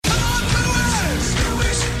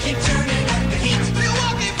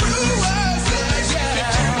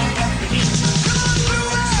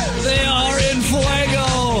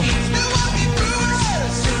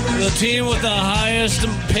team with the highest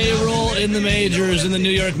payroll in the majors in the New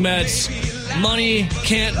York Mets. Money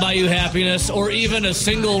can't buy you happiness or even a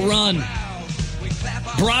single run.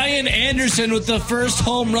 Brian Anderson with the first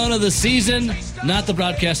home run of the season, not the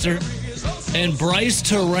broadcaster. And Bryce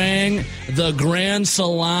Terang, the grand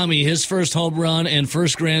salami, his first home run and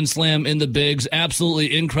first grand slam in the bigs.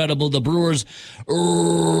 Absolutely incredible. The Brewers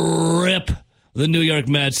rip the New York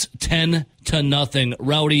Mets 10-0.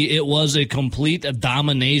 Rowdy, it was a complete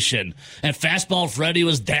domination. And Fastball Freddy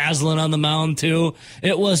was dazzling on the mound, too.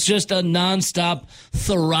 It was just a nonstop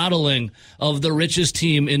throttling of the richest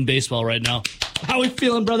team in baseball right now. How we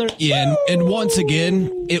feeling, brother? Yeah, and once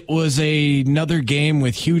again, it was another game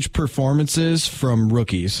with huge performances from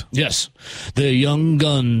rookies. Yes. The young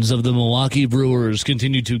guns of the Milwaukee Brewers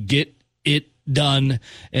continue to get it done.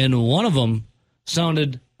 And one of them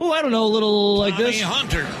sounded, I don't know, a little like Tommy this.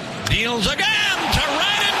 Hunter deals again to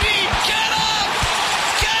right and deep. Get up!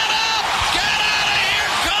 Get up! Get out of here!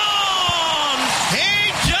 Gone! He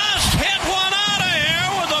just hit one out of here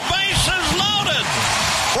with the bases loaded.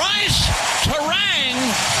 Bryce Terang,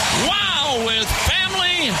 wow, with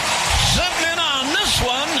family sitting in on this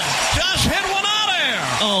one, just hit one out of here.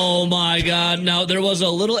 Oh, my God. Now, there was a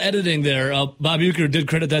little editing there. Bob Uecker did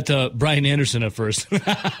credit that to Brian Anderson at first.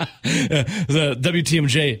 The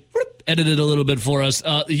WTMJ edited a little bit for us.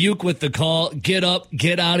 Ueck with the call. Get up,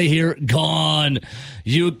 get out of here, gone.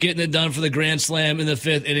 Ueck getting it done for the grand slam in the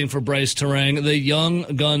fifth inning for Bryce Terang. The young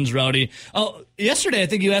guns, Rowdy. Oh, yesterday I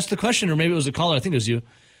think you asked the question, or maybe it was a caller. I think it was you.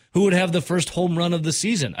 Who would have the first home run of the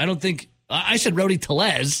season? I don't think... I said Rowdy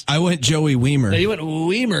Tellez. I went Joey Wiemer. Yeah, you went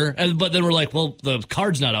Wiemer, but then we're like, well, the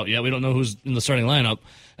card's not out yet. We don't know who's in the starting lineup.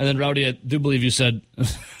 And then, Rowdy, I do believe you said,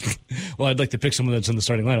 well, I'd like to pick someone that's in the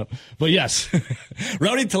starting lineup. But yes,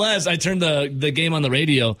 Rowdy Tellez, I turned the game on the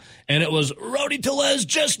radio, and it was, Rowdy Tellez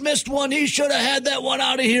just missed one. He should have had that one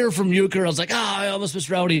out of here from Uecker. I was like, I almost missed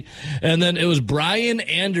Rowdy. And then it was Brian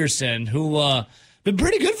Anderson, who been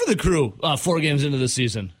pretty good for the Crew 4 games into the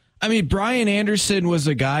season. I mean, Brian Anderson was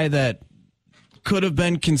a guy that could have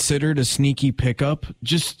been considered a sneaky pickup.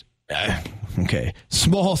 Just, okay,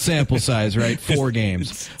 small sample size, right? 4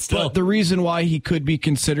 games. But the reason why he could be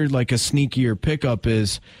considered like a sneakier pickup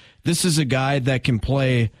is this is a guy that can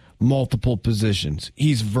play multiple positions.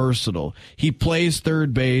 He's versatile. He plays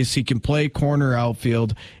third base. He can play corner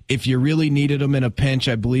outfield. If you really needed him in a pinch,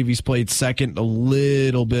 I believe he's played second, a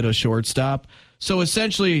little bit of shortstop. So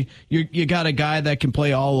essentially, you got a guy that can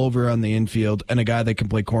play all over on the infield and a guy that can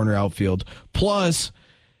play corner outfield. Plus,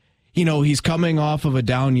 he's coming off of a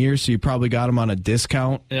down year, so you probably got him on a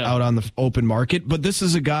discount out on the open market. But this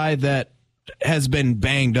is a guy that has been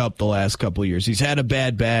banged up the last couple of years. He's had a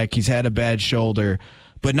bad back. He's had a bad shoulder.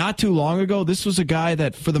 But not too long ago, this was a guy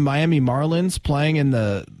that for the Miami Marlins playing in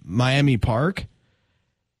the Miami Park,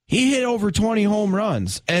 he hit over 20 home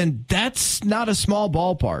runs, and that's not a small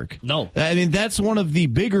ballpark. No. I mean, that's one of the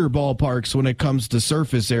bigger ballparks when it comes to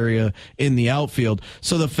surface area in the outfield.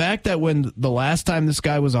 So the fact that when the last time this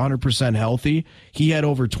guy was 100% healthy, he had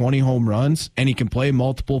over 20 home runs, and he can play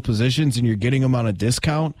multiple positions, and you're getting him on a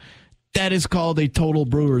discount, that is called a total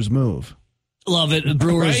Brewers move. Love it.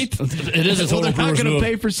 Brewers. Right? It is a total they're Brewers not going move. to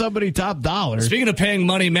pay for somebody top dollar. Speaking of paying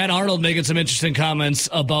money, Matt Arnold making some interesting comments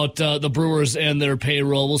about the Brewers and their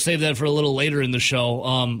payroll. We'll save that for a little later in the show.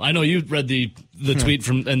 I know you read the tweet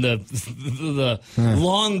from and the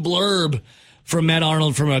long blurb from Matt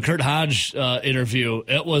Arnold from a Kurt Hodge interview.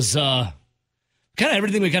 It was kind of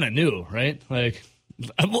everything we kind of knew, right? Like,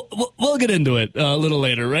 we'll get into it a little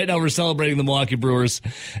later. Right now, we're celebrating the Milwaukee Brewers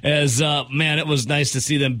as, man, it was nice to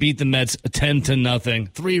see them beat the Mets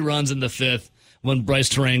 10-0. 3 runs in the fifth when Bryce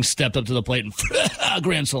Terang stepped up to the plate and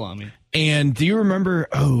grand salami. And do you remember,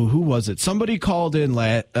 who was it? Somebody called in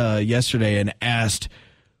yesterday and asked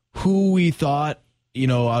who we thought,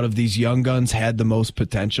 out of these young guns had the most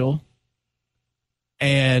potential.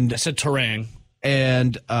 And I said Terang.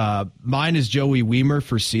 And mine is Joey Wiemer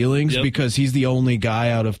for ceilings because he's the only guy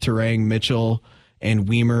out of Terang, Mitchell, and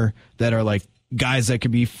Wiemer that are like guys that could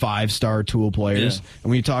be 5-star tool players. Yeah. And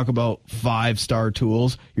when you talk about 5-star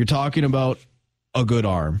tools, you're talking about a good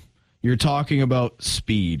arm. You're talking about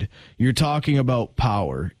speed. You're talking about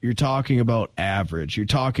power. You're talking about average. You're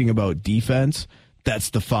talking about defense. That's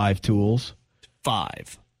the 5 tools.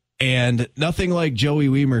 5. And nothing like Joey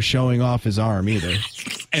Wiemer showing off his arm either.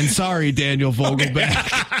 And sorry, Daniel Vogelback.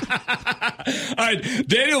 All right,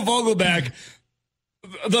 Daniel Vogelback.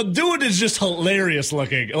 The dude is just hilarious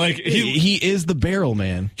looking. Like he is the barrel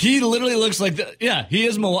man. He literally looks like he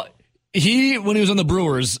is Milwaukee. He, when he was on the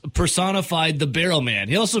Brewers, personified the Barrel Man.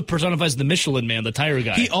 He also personifies the Michelin Man, the tire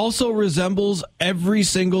guy. He also resembles every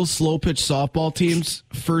single slow pitch softball team's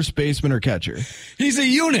first baseman or catcher. He's a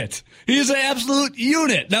unit. He is an absolute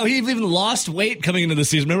unit. Now, he even lost weight coming into the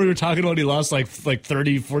season. Remember we were talking about he lost like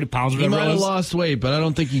 30, 40 pounds or whatever. He might have lost weight, but I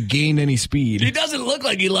don't think he gained any speed. He doesn't look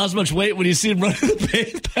like he lost much weight when you see him running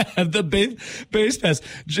the base pass.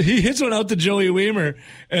 He hits one out to Joey Wiemer.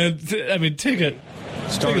 And, take it.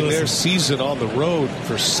 Starting their season on the road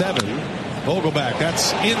for 7. Vogelback,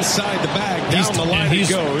 that's inside the bag. Down the line he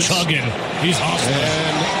goes. Chugging. He's awesome.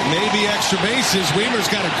 And maybe extra bases. Wiemer's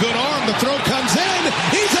got a good arm. The throw comes in.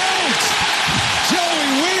 He's out! Joey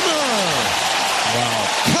Wiemer!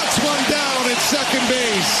 Wow. Cuts one down at second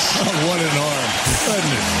base. Oh, what an arm.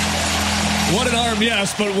 Goodness. What an arm,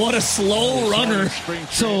 yes, but what a slow runner.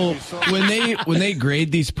 So when they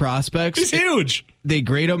grade these prospects, he's huge. They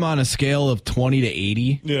grade them on a scale of 20 to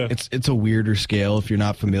 80. Yeah. It's a weirder scale if you're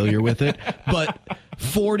not familiar with it. But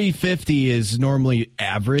 40, 50 is normally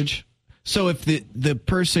average. So if the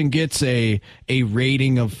person gets a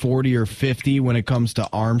rating of 40 or 50 when it comes to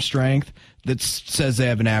arm strength, that says they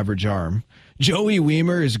have an average arm. Joey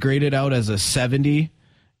Wiemer is graded out as a 70.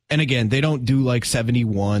 And again, they don't do like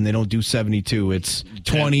 71. They don't do 72. It's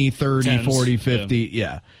 20, 30, 10s, 40, 50.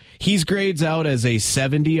 Yeah. He's grades out as a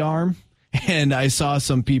 70 arm. And I saw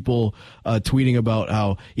some people tweeting about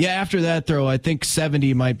how, after that throw, I think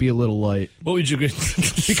 70 might be a little light. What would you grade?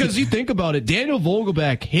 Because you think about it, Daniel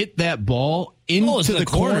Vogelback hit that ball into the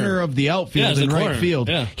corner of the outfield in right field.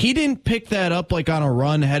 Yeah. He didn't pick that up like on a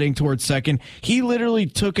run heading towards second. He literally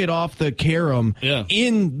took it off the carom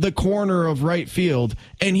in the corner of right field,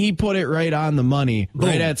 and he put it right on the money,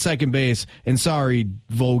 right at second base. And sorry,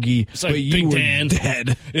 Vogie, like but you were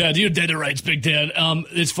dead. Yeah, you're dead to rights, Big Dan.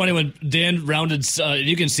 It's funny when Dan rounded,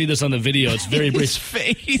 you can see this on the video. It's very brief. His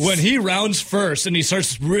face. When he rounds first and he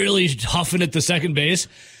starts really huffing at the second base,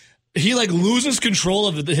 he like loses control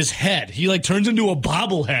of his head. He like turns into a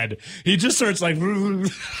bobblehead. He just starts like.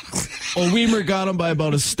 Wiemer got him by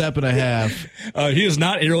about a step and a half. He is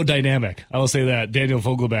not aerodynamic. I will say that. Daniel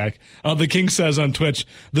Vogelback. The King says on Twitch,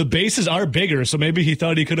 the bases are bigger, so maybe he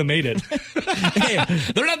thought he could have made it.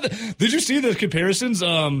 Hey, they're not. Did you see the comparisons?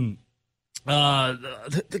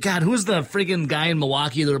 God, who was the freaking guy in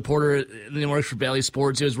Milwaukee, the reporter that works for Bally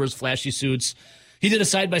Sports? He always wears flashy suits. He did a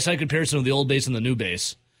side-by-side comparison of the old base and the new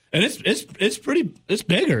base. And it's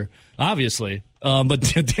bigger, obviously. But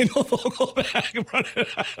Daniel Vogelback,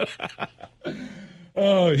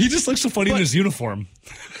 he just looks so funny in his uniform.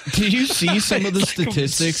 Did you see some of the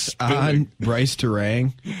statistics on Bryce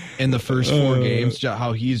Terang in the first 4 games?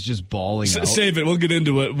 How he's just balling out. Save it. We'll get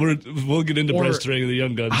into it. We'll get into Bryce Terang and the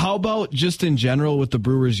young guns. How about just in general with the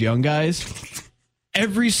Brewers' young guys?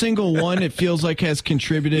 Every single one, it feels like, has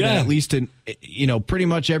contributed at least in, pretty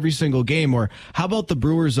much every single game. Or how about the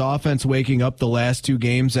Brewers offense waking up the last 2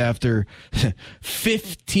 games after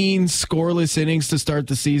 15 scoreless innings to start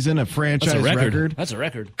the season, a franchise record. That's a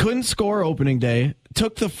record. Couldn't score opening day.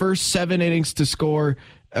 Took the first 7 innings to score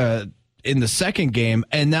in the second game,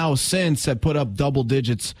 and now since have put up double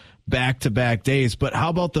digits back-to-back days. But how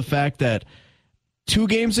about the fact that 2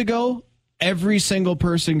 games ago, every single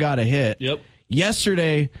person got a hit. Yep.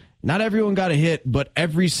 Yesterday, not everyone got a hit, but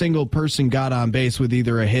every single person got on base with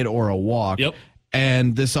either a hit or a walk. Yep.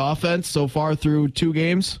 And this offense so far through 2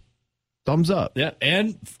 games, thumbs up. Yeah,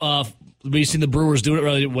 and we've seen the Brewers do it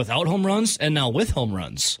really without home runs and now with home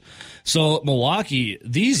runs. So Milwaukee,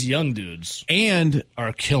 these young dudes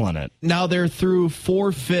are killing it. Now they're through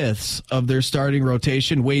 4/5 of their starting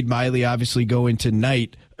rotation. Wade Miley obviously going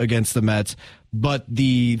tonight against the Mets. But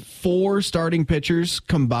the 4 starting pitchers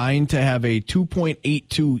combined to have a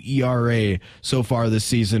 2.82 ERA so far this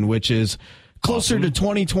season, which is closer to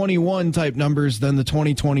 2021 type numbers than the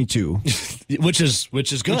 2022. which is good.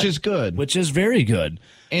 Which is good. Which is very good.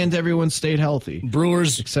 And everyone stayed healthy.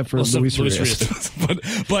 Brewers. Except for Luis Reyes.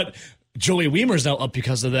 but Joey Wiemer's now up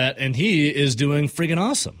because of that, and he is doing friggin'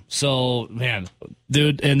 awesome. So, man,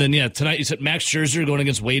 dude, and then, tonight you said Max Scherzer going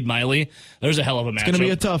against Wade Miley. There's a hell of a matchup. It's going to be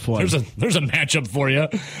a tough one. There's a matchup for you.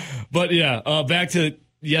 But, back to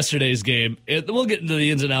yesterday's game. We'll get into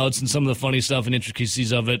the ins and outs and some of the funny stuff and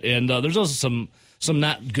intricacies of it, and there's also some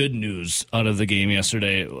not good news out of the game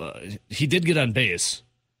yesterday. He did get on base,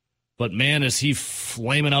 but, man, is he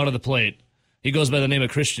flaming out of the plate. He goes by the name of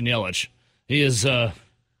Christian Yelich. He is...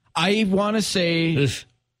 I want to say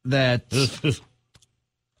that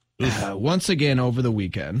once again over the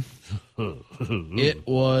weekend, it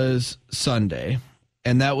was Sunday,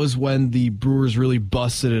 and that was when the Brewers really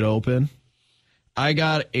busted it open. I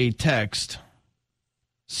got a text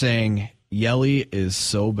saying, Yelly is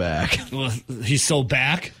so back. Well, he's so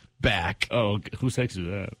back. Oh, who texted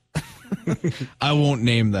that? I won't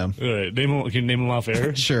name them. All right, can you name them off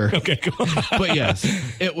air? Sure. Okay, cool. But yes,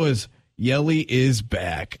 it was Yelly is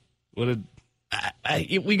back. What did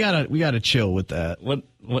we gotta chill with that. what?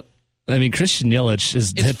 I mean, Christian Yelich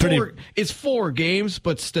is pretty. It's 4 games,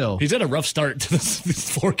 but still, He's had a rough start to these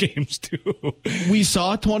 4 games too. we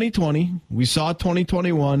saw 2020, we saw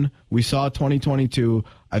 2021, we saw 2022.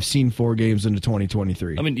 I've seen 4 games into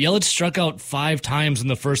 2023. I mean, Yelich struck out 5 times in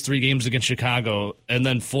the first 3 games against Chicago, and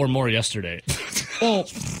then 4 more yesterday. Well,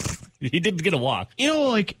 he did get a walk. you know,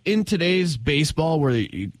 like in today's baseball, where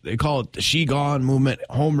they call it the she gone movement,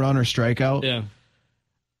 home run or strikeout. Yeah.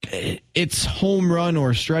 It's home run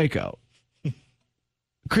or strikeout.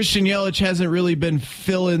 Christian Yelich hasn't really been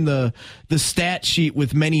filling the stat sheet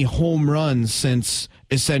with many home runs since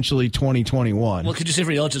essentially 2021. Well, could you say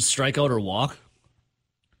for Yelich, it's strikeout or walk?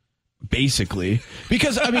 Basically,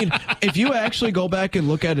 because I mean, if you actually go back and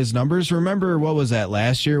look at his numbers, remember what was that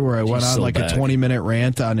last year where I went on like back. a 20-minute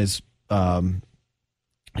rant on his launch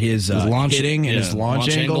hitting and his launch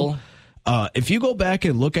angle. If you go back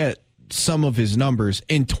and look at some of his numbers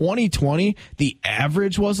in 2020, the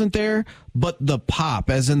average wasn't there, but the pop,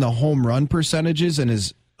 as in the home run percentages and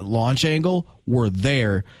his launch angle, were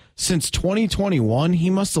there. Since 2021, he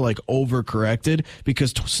must have like overcorrected,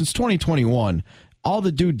 because since 2021, all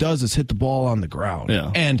the dude does is hit the ball on the ground.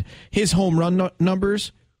 Yeah. And his home run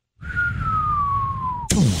numbers.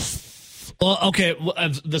 Well, okay,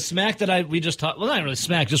 the smack that we just talked, well, not really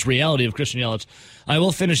smack, just reality of Christian Yelich. I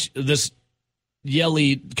will finish this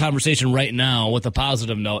Yelly conversation right now with a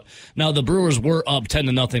positive note. Now, the Brewers were up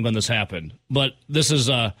 10-0 when this happened, but this is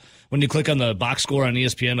when you click on the box score on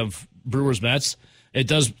ESPN of Brewers Mets, it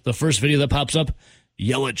does the first video that pops up.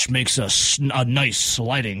 Yelich makes a nice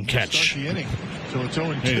sliding catch. Start the inning. So it's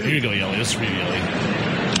 0-2. Here you go, Yelly. This is for you, Yelly.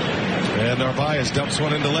 And Narvaez dumps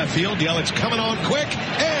one into left field. Yelich coming on quick,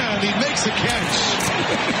 and he makes the catch.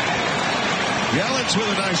 Yelich with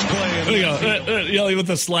a nice play. There you go. Yelly with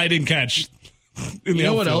a sliding catch. You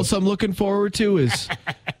know what else I'm looking forward to is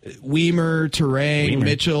Weimer, Turang,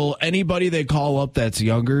 Mitchell, anybody they call up that's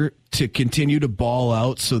younger to continue to ball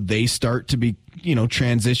out so they start to be,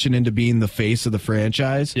 transition into being the face of the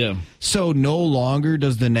franchise. Yeah. So no longer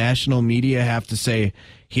does the national media have to say,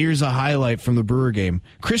 here's a highlight from the Brewer game.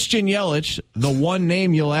 Christian Yelich, the one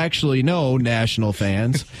name you'll actually know, national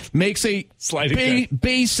fans, makes a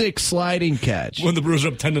basic sliding catch. When the Brewers are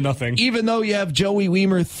up 10-0. Even though you have Joey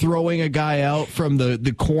Weimer throwing a guy out from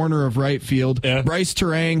the corner of right field, Bryce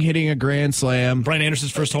Turang hitting a grand slam, Brian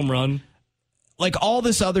Anderson's first home run. Like all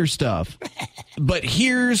this other stuff. But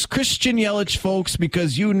here's Christian Yelich, folks,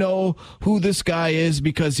 because you know who this guy is,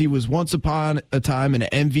 because he was once upon a time an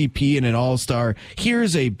MVP and an all-star.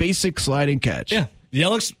 Here's a basic sliding catch. Yeah.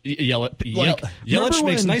 Yelich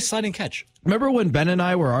makes a nice sliding catch. Remember when Ben and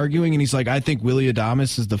I were arguing and he's like, I think Willy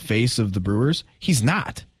Adames is the face of the Brewers? He's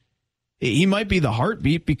not. He might be the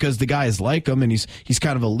heartbeat because the guys like him and he's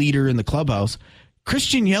kind of a leader in the clubhouse.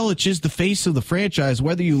 Christian Yelich is the face of the franchise,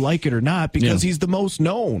 whether you like it or not, because he's the most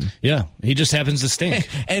known. Yeah, he just happens to stink.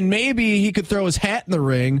 And maybe he could throw his hat in the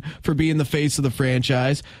ring for being the face of the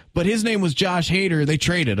franchise, but his name was Josh Hader. They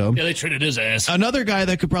traded him. Yeah, they traded his ass. Another guy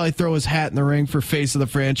that could probably throw his hat in the ring for face of the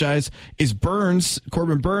franchise is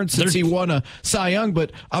Corbin Burns, since he won a Cy Young,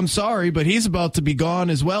 but I'm sorry, but he's about to be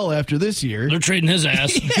gone as well after this year. They're trading his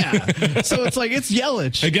ass. Yeah. So it's like, it's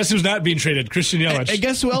Yelich. I guess who's not being traded? Christian Yelich. And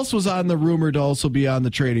guess who else was on the rumor to also be on the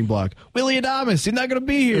trading block? Willy Adames. He's not going to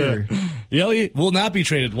be here. Yeah. Yelly will not be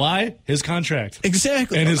traded. Why? His contract.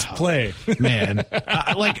 Exactly. And his play. Man,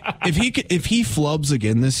 if he flubs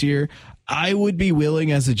again this year, I would be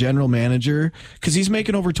willing as a general manager, because he's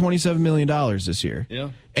making over $27 million this year. Yeah.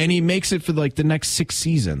 And he makes it for like the next 6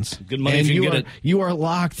 seasons. Good money and if you get it. You are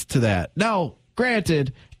locked to that. Now,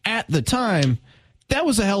 granted, at the time, that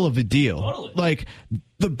was a hell of a deal. Totally. Like,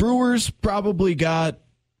 the Brewers probably got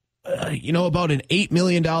about an $8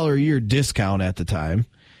 million a year discount at the time,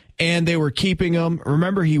 and they were keeping him.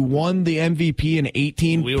 Remember, he won the MVP in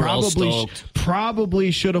 18. We were all stoked.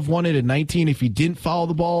 Probably should have won it in 19 if he didn't foul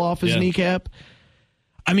the ball off his kneecap.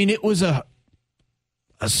 I mean, it was a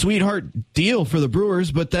sweetheart deal for the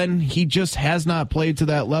Brewers, but then he just has not played to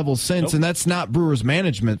that level since, and that's not Brewers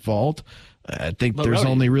management fault. I think there's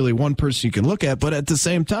only really one person you can look at, but at the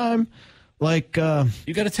same time, like...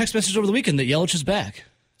 you got a text message over the weekend that Yelich is back.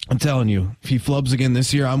 I'm telling you, if he flubs again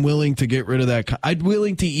this year, I'm willing to get rid of that. I'd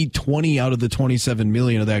willing to eat 20 out of the 27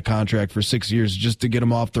 million of that contract for 6 years just to get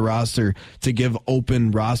him off the roster, to give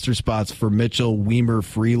open roster spots for Mitchell, Weimer,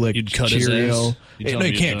 Frelick, You'd cut his Cheerio. ass.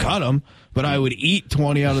 They can't cut him, but I would eat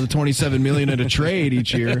 20 out of the 27 million in a trade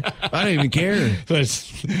each year. I don't even care.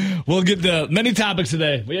 We'll get to many topics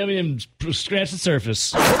today. We haven't even scratched the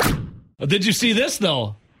surface. Did you see this,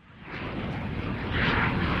 though?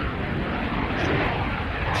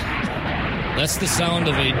 That's the sound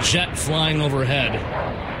of a jet flying overhead.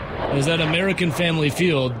 It was at American Family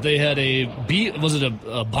Field. They had was it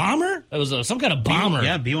a bomber? It was some kind of bomber.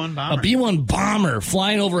 B-1 bomber. A B-1 bomber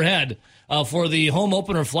flying overhead for the home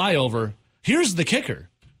opener flyover. Here's the kicker.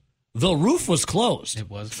 The roof was closed. It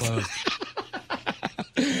was closed.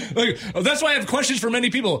 That's why I have questions for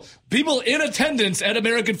many people. People in attendance at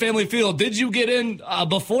American Family Field, did you get in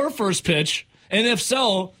before first pitch? And if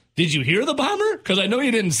so, did you hear the bomber? Because I know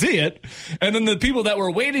you didn't see it. And then the people that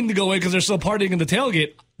were waiting to go in because they're still partying in the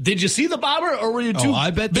tailgate, did you see the bomber or were you too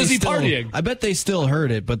busy partying? I bet they still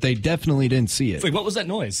heard it, but they definitely didn't see it. It's like, what was that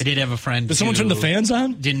noise? I did have a friend. Did someone turn the fans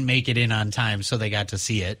on? Didn't make it in on time, so they got to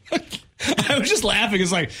see it. I was just laughing.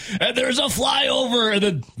 It's like, there's a flyover, and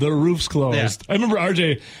then the roof's closed. Yeah. I remember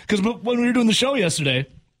RJ, because when we were doing the show yesterday,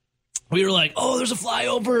 we were like, oh, there's a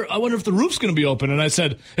flyover. I wonder if the roof's going to be open. And I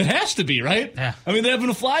said, it has to be, right? Yeah. I mean, they're having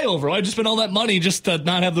a flyover. I just spent all that money just to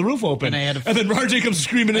not have the roof open. And then RJ comes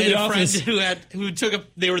screaming in the office.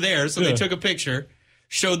 They were there, so they took a picture,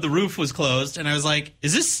 showed the roof was closed, and I was like,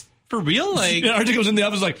 is this for real? Like, yeah, RJ comes in the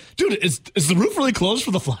office like, dude, is the roof really closed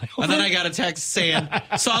for the flyover? And then I got a text saying,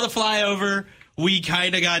 saw the flyover. We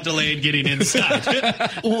kind of got delayed getting inside.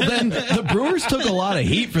 Well, then the Brewers took a lot of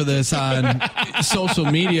heat for this on social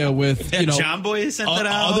media with, John Boy sent that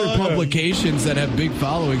out. Other publications that have big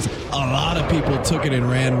followings. A lot of people took it and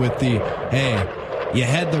ran with hey, you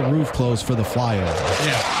had the roof closed for the flyover.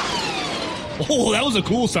 Yeah. Oh, that was a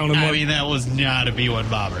cool sounding one. I mean, that was not a B-1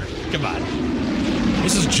 bomber. Come on.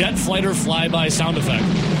 This is jet fighter flyby sound effect.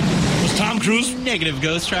 Was Tom Cruise? Negative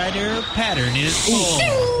Ghost Rider pattern is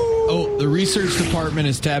Oh, the research department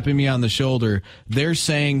is tapping me on the shoulder. They're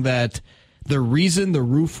saying that the reason the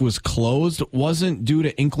roof was closed wasn't due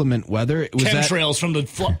to inclement weather. It was chemtrails from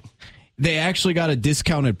the they actually got a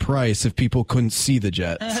discounted price if people couldn't see the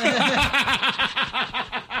jet.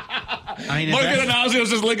 Mark Anazio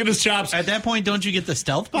was just licking his chops. At that point, don't you get the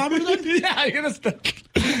stealth bomber then? Yeah, you get a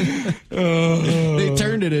They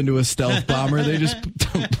turned it into a stealth bomber. They just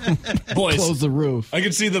closed the roof. I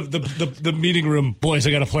can see the meeting room. Boys,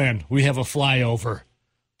 I got a plan. We have a flyover,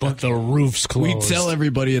 but the roof's closed. We tell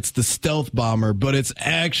everybody it's the stealth bomber, but it's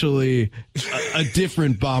actually a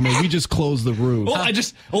different bomber. We just closed the roof. I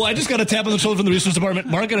just got a tap on the shoulder from the research department.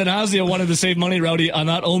 Mark Anazio wanted to save money, Rowdy, on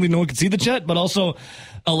not only no one could see the jet, but also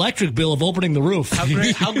electric bill of opening the roof. How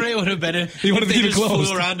great would it have been if he wanted they to keep just it closed.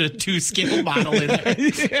 flew around a 2-scale model in there.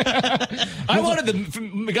 Yeah. I wanted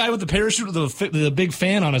the guy with the parachute with the big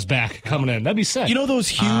fan on his back coming in. That'd be sick. You know those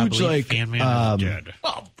huge those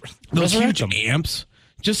huge amps?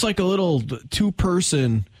 Just like a little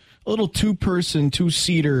two-person,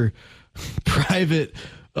 2-seater private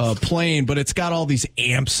plane, but it's got all these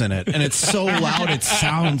amps in it, and it's so loud it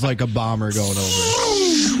sounds like a bomber going over.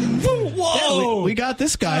 Whoa! Yeah, we got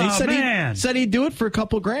this guy. He said he'd do it for a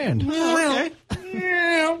couple grand. Okay.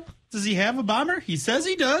 Does he have a bomber? He says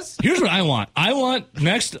he does. Here's what I want. I want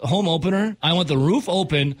next home opener, I want the roof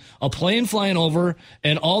open, a plane flying over,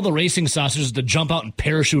 and all the racing sausages to jump out and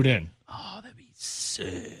parachute in. Oh, that'd be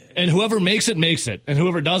sick. And whoever makes it, makes it. And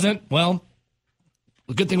whoever doesn't, well,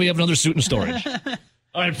 good thing we have another suit in storage.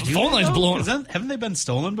 All right, phone line's blowing. Haven't they been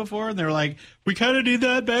stolen before? And they're like, we kind of need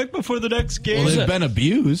that back before the next game. Well, they've been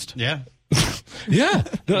abused. Yeah. Yeah.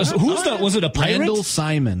 Who's that? Was it a pirate? Randall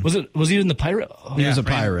Simon. Was he in the pirate? Oh, he was a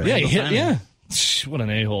pirate. Yeah, he hit. Yeah. What an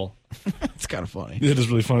a-hole. It's kind of funny. It is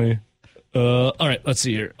really funny. All right, let's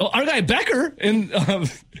see here. Oh, our guy Becker in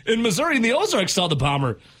Missouri in the Ozarks saw the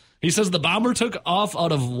bomber. He says the bomber took off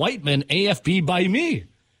out of Whiteman AFB by me.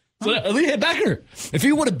 So, hey, Becker, if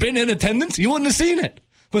you would have been in attendance, you wouldn't have seen it.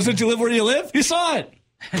 But since you live where you live, you saw it.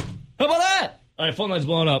 How about that? All right, phone line's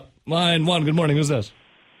blowing up. Line 1, good morning. Who's this?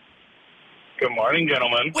 Good morning,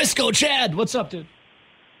 gentlemen. Wisco Chad, what's up, dude?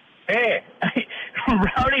 Hey,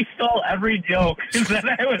 Rowdy stole every joke that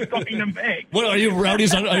I was going to make. What are you,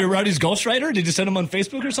 Rowdy's ghostwriter? Did you send him on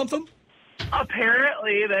Facebook or something?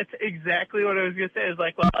 Apparently, that's exactly what I was going to say. It's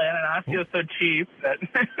like, well, Ananasio's so cheap that.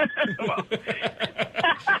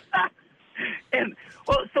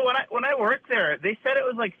 So when I worked there, they said it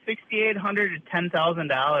was like $6,800 to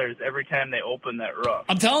 $10,000 every time they opened that roof.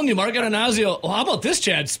 I'm telling you, Mark Ananazio. Well, how about this,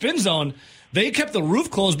 Chad? Spin Zone. They kept the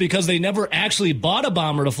roof closed because they never actually bought a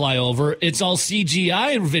bomber to fly over. It's all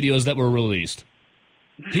CGI videos that were released.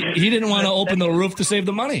 He didn't want to open the roof to save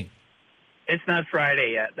the money. It's not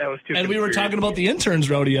Friday yet. That was too. And we were talking about the interns,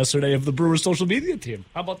 Rowdy, yesterday of the Brewers social media team.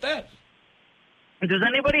 How about that? Does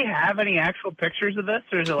anybody have any actual pictures of this,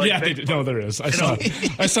 or is it like? Yeah, they do. No, there is. I saw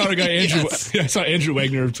our guy Andrew. Yes. I saw Andrew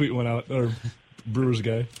Wagner tweet one out, or Brewers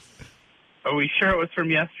guy. Are we sure it was from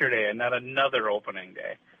yesterday and not another opening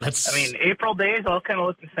day? I mean, April days all kind of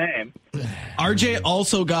look the same. RJ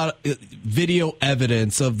also got video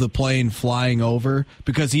evidence of the plane flying over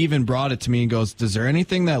because he even brought it to me and goes, "Is there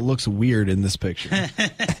anything that looks weird in this picture?"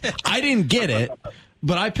 I didn't get it,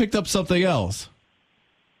 but I picked up something else.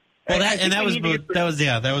 Well, that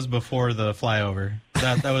was before the flyover.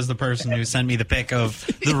 That was the person who sent me the pic of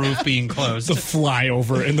the roof being closed. The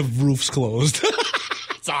flyover and the roof's closed.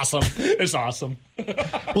 It's awesome. It's awesome.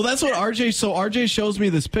 Well, that's what RJ. So RJ shows me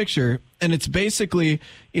this picture, and it's basically,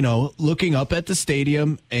 looking up at the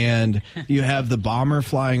stadium, and you have the bomber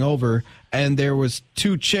flying over, and there was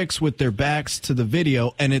two chicks with their backs to the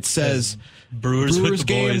video, and it says Brewers with the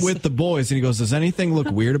game boys. with the boys. And he goes, "Does anything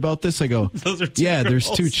look weird about this?" I go, Those are two "Yeah, there's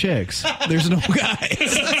girls. two chicks. There's no guys."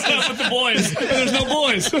 With the boys. There's no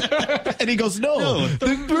boys. And he goes, "No,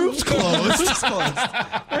 the roof's closed."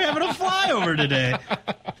 We're having a flyover today.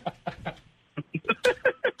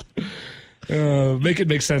 Make it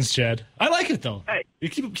make sense, Chad. I like it though. You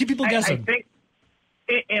keep people guessing. I think,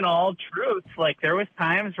 in all truth, like there was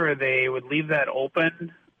times where they would leave that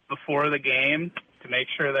open before the game to make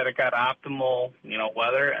sure that it got optimal,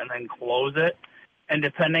 weather, and then close it. And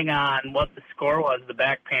depending on what the score was, the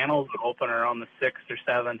back panels would open around the 6th or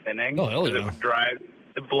 7th inning. Oh, hell yeah. It would drive,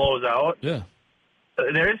 it blows out. Yeah.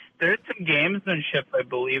 There's some gamesmanship, I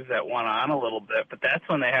believe, that went on a little bit, but that's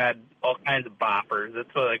when they had all kinds of boppers.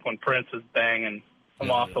 That's like when Prince was banging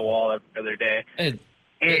them off the wall every other day. Hey,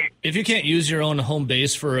 if you can't use your own home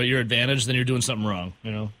base for your advantage, then you're doing something wrong.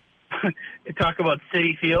 You talk about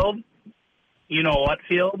City Field. You know what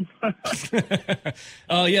field?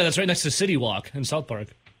 Oh, yeah, that's right next to City Walk in South Park.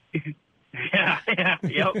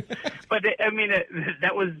 Yep. But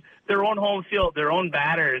that was their own home field. Their own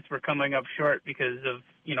batters were coming up short because of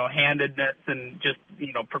handedness and just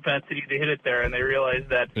propensity to hit it there. And they realized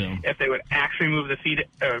that if they would actually move the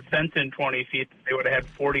fence in 20 feet, they would have had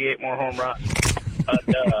 48 more home runs.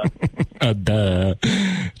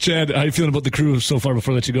 Chad, how you feeling about the crew so far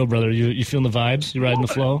before I let you go, brother? You feeling the vibes? You riding the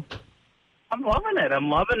flow? I'm loving it. I'm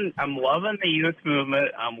loving the youth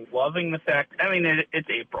movement. I'm loving the fact. It's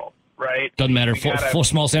April, right? Doesn't matter. Full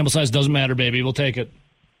small sample size doesn't matter, baby. We'll take it.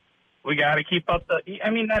 We got to keep up the. You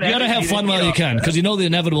got to have fun while you can, because the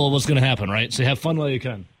inevitable was going to happen, right? So have fun while you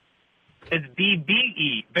can. It's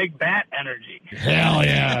BBE, Big Bat Energy. Hell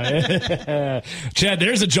yeah. Chad,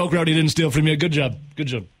 there's a joke Rowdy didn't steal from you. Good job. Good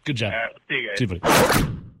job. All right, see you guys. See you, buddy.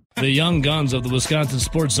 The young guns of the Wisconsin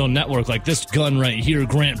Sports Zone Network, like this gun right here,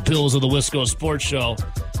 Grant Bills of the Wisco Sports Show.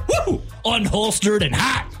 Woo! Unholstered and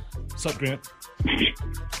hot. What's up, Grant?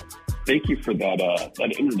 Thank you for that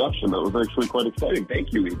introduction. That was actually quite exciting.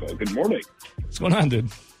 Thank you, Evo. Good morning. What's going on, dude?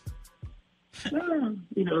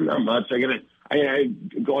 Not much. I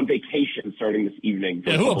go on vacation starting this evening.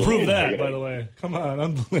 Yeah, who approved that, by the way? Come on,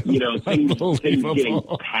 unbelievable. Things getting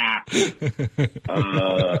packed.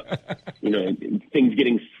 Things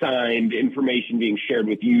getting signed, information being shared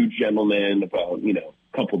with you gentlemen about, a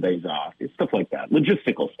couple days off, stuff like that.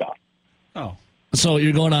 Logistical stuff. Oh. So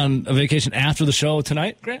you're going on a vacation after the show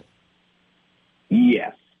tonight, Grant?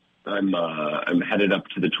 Yes. I'm headed up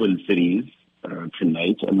to the Twin Cities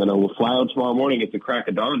tonight, and then I will fly out tomorrow morning at the crack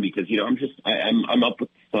of dawn because I'm up with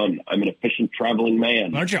the sun. I'm an efficient traveling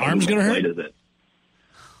man. Aren't your arms going to hurt? Is it?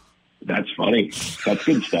 That's funny. That's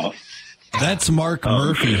good stuff. That's Mark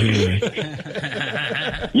Murphy here.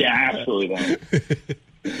 Yeah, absolutely.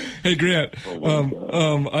 Hey Grant,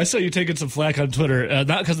 I saw you taking some flack on Twitter,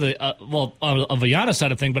 not because of the of the Giannis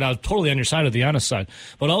side of thing, but I was totally on your side of the Giannis side.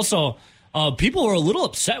 But also, people were a little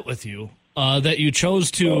upset with you. That you chose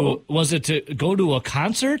to, was it to go to a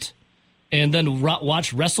concert and then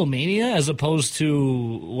watch WrestleMania as opposed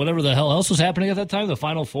to whatever the hell else was happening at that time, the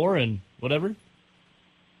Final Four and whatever?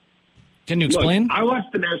 Can you explain? Look, I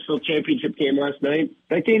watched the national championship game last night.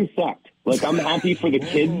 That game sucked. I'm happy for the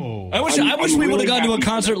kids. I wish we would have gone to a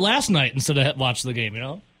concert last night instead of watched the game,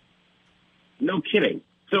 No kidding.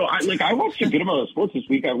 So I watched a good amount of sports this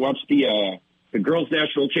week. I watched the girls'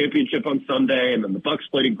 national championship on Sunday, and then the Bucks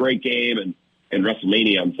played a great game, and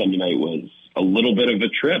WrestleMania on Sunday night was a little bit of a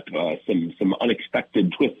trip, some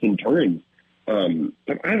unexpected twists and turns.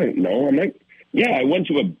 But I don't know. I went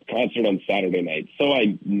to a concert on Saturday night, so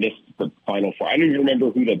I missed the Final Four. I don't even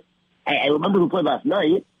remember who the I remember who played last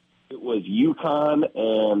night. It was UConn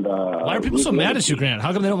and. Why are people so mad at you, Grant?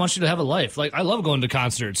 How come they don't want you to have a life? Like, I love going to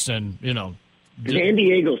concerts and, San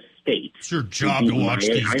Diego State. It's your job to watch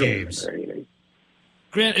these games.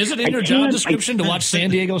 Grant, is it in your job description to watch San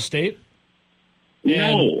Diego State?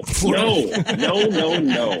 No.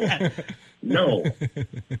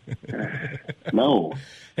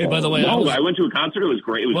 Hey, by the way, I went to a concert. It was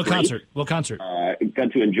great. It was great. What concert?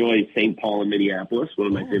 Got to enjoy St. Paul in Minneapolis, one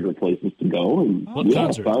of my favorite places to go. And What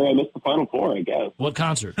concert? Sorry, I missed the Final Four, I guess. What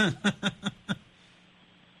concert? We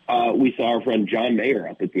saw our friend John Mayer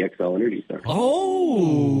up at the XL Energy Center.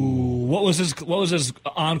 Oh, what was his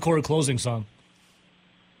encore closing song?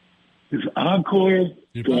 His encore.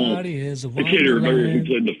 Your body is a I can't remember who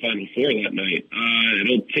played the Final Four that night.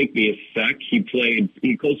 It'll take me a sec. He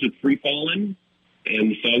closed with Free Fallin',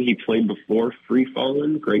 and the song he played before Free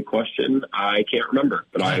Fallin', great question. I can't remember,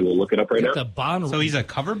 but I will look it up right now. So he's a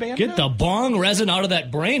cover band? Get the bong resin out of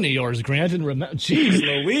that brain of yours, Grant, and remember. Jeez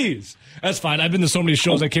Louise. That's fine. I've been to so many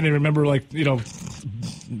shows I can't even remember, like the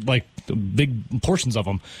big portions of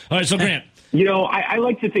them. All right, so Grant. I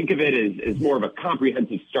like to think of it as more of a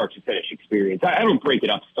comprehensive start to finish experience. I don't break it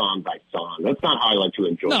up song by song. That's not how I like to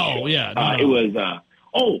enjoy it. No, yeah. No. It was,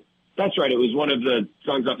 that's right. It was one of the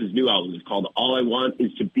songs off his new album. It's called All I Want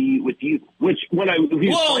Is to Be With You, which when he was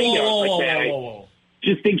playing it, I was like, man,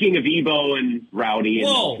 just thinking of Ebo and Rowdy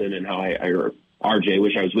and Nelson and how I heard RJ,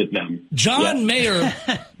 wish I was with them. John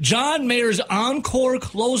Mayer's encore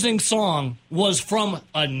closing song was from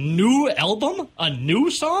a new album? A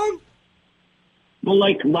new song? Well,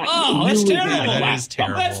 that's terrible. That is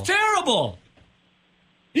terrible. That's terrible.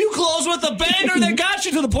 You close with a banger that got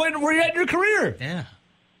you to the point where you're at in your career. Yeah.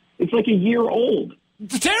 It's like a year old.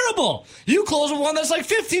 It's terrible. You close with one that's like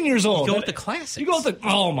 15 years old. You go with the classics. You go with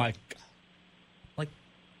oh my God.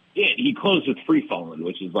 Yeah, he closed with Free Fallin',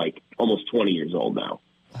 which is like almost 20 years old now.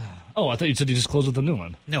 Oh, I thought you said he just closed with the new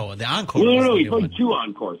one. No, the encore. No, he played two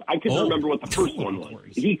encores. I couldn't remember what the first one was.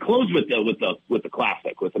 He closed with the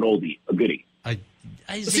classic, with an oldie, a goodie.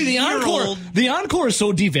 See, the encore. The encore is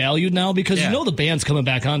so devalued now because the band's coming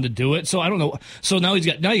back on to do it. So I don't know. So now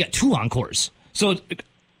you got two encores. So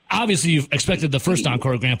obviously you expected the first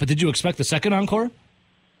encore, Grant, but did you expect the second encore?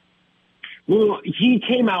 Well, he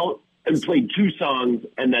came out and played two songs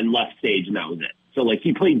and then left stage, and that was it. So,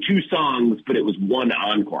 he played two songs, but it was one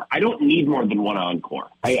encore. I don't need more than one encore.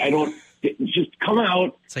 I don't just come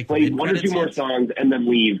out, play one or two more songs, and then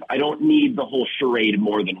leave. I don't need the whole charade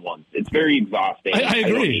more than once. It's very exhausting. I agree. I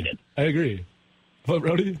don't need it. I agree. What,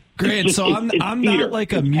 Rowdy? Grant, so I'm not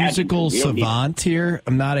like a musical savant here.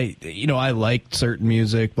 I'm not I like certain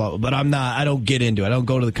music, but I'm not. I don't get into it. I don't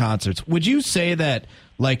go to the concerts. Would you say that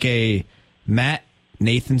like a Matt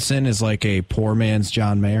Nathanson is like a poor man's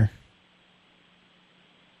John Mayer?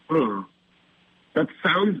 That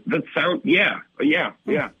sounds. Yeah.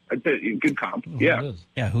 It's a good comp. Yeah.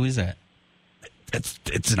 Yeah. Who is that?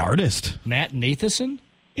 It's an artist. Matt Nathanson?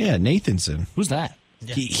 Yeah, Nathanson. Who's that?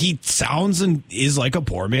 Yeah. He sounds and is like a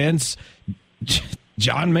poor man's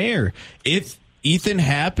John Mayer. If Ethan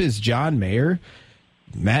Happ is John Mayer,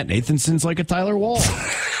 Matt Nathanson's like a Tyler Wall.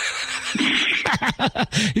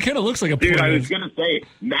 He kind of looks like a poor dude. man. I was going to say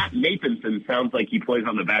Matt Nathanson sounds like he plays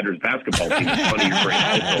on the Badgers basketball team. It's funny you're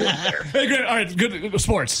bringing there. Hey, great. All right, good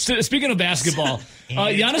sports. Speaking of basketball,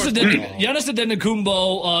 Giannis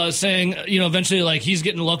Antetokounmpo saying, eventually, he's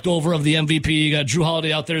getting looked over of the MVP. You got Drew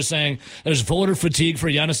Holiday out there saying there's voter fatigue for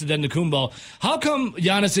Giannis Antetokounmpo. How come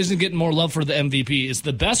Giannis isn't getting more love for the MVP? It's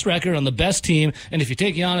the best record on the best team, and if you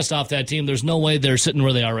take Giannis off that team, there's no way they're sitting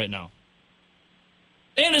where they are right now.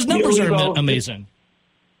 And his numbers are amazing.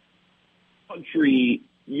 Country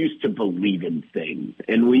used to believe in things,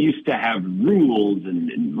 and we used to have rules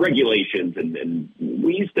and regulations, and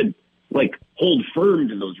we used to hold firm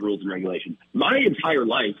to those rules and regulations. My entire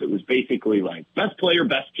life, it was basically best player,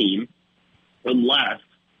 best team, unless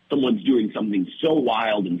someone's doing something so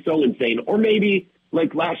wild and so insane, or maybe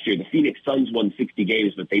last year, the Phoenix Suns won 60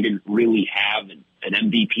 games, but they didn't really have an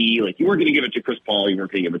MVP. You weren't going to give it to Chris Paul, you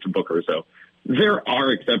weren't going to give it to Booker. So there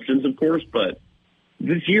are exceptions, of course, but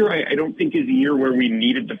this year I don't think is a year where we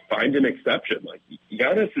needed to find an exception.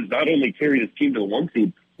 Giannis has not only carried his team to the 1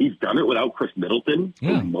 seed, he's done it without Chris Middleton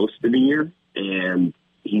for most of the year, and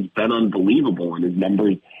he's been unbelievable in his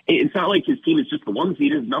numbers. It's not like his team is just the 1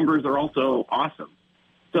 seed. His numbers are also awesome.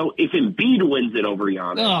 So if Embiid wins it over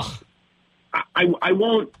Giannis, I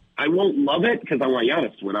won't love it because I want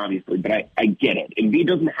Giannis to win, obviously, but I get it. Embiid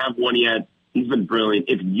doesn't have one yet. He's been brilliant.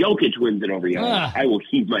 If Jokic wins it over Giannis, I will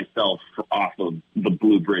heave myself off of the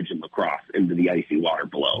Blue Bridge in lacrosse into the icy water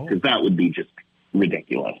below because that would be just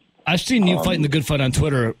ridiculous. I've seen you fighting the good fight on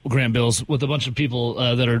Twitter, Grant Bills, with a bunch of people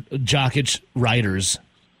that are Jokic riders.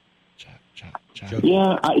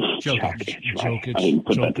 Yeah, Jokic, I didn't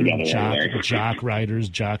put that together. Jock riders,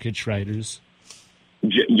 Jokic riders.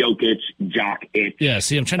 Jokic, Jokic. Yeah,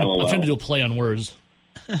 see, I'm trying to do a play on words.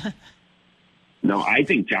 No, I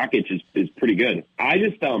think Jokic is pretty good. I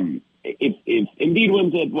just if Embiid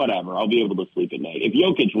wins it, whatever, I'll be able to sleep at night. If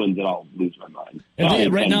Jokic wins it, I'll lose my mind.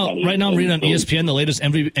 Right now I'm reading on ESPN the latest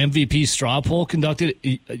MVP straw poll conducted.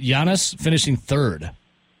 Giannis finishing third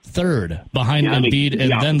behind Embiid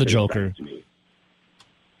and then the Joker.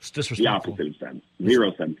 It's disrespectful. The opposite of sense.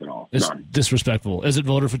 0 sense at all. It's None. disrespectful. Is it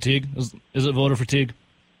voter fatigue? Is it voter fatigue?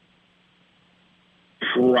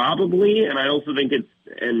 Probably, and I also think it's,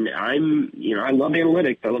 and I love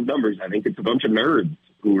analytics, I love numbers. I think it's a bunch of nerds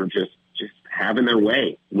who are just having their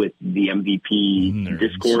way with the MVP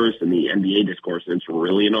discourse and the NBA discourse, and it's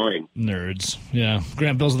really annoying. Nerds. Yeah.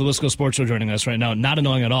 Grant Bills of the Wisco Sports Show joining us right now. Not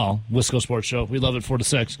annoying at all. Wisco Sports Show. We love it 4 to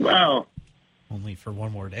 6. Well, only for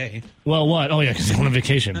one more day. Well, what? Oh, yeah, because he's going on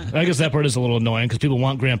vacation. I guess that part is a little annoying because people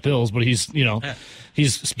want Grant Bills, but he's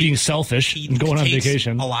being selfish and going on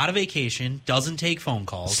vacation. A lot of vacation, doesn't take phone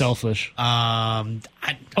calls. Selfish. Grant's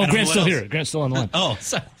still here. Grant's still on the line.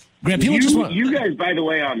 Sorry. Grant, people you guys, by the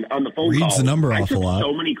way, on the phone reads call, the number I off took a lot.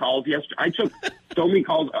 so many calls yesterday. I took so many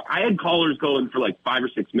calls. I had callers going for like 5 or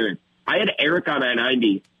 6 minutes. I had Eric on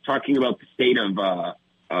I-90 talking about the state of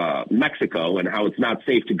Mexico and how it's not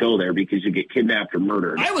safe to go there because you get kidnapped or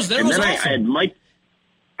murdered. I was there. And was then awesome.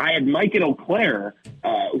 I had Mike and Eau Claire,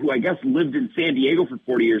 who I guess lived in San Diego for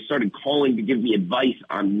 40 years, started calling to give me advice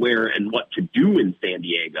on where and what to do in San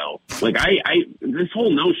Diego. Like this whole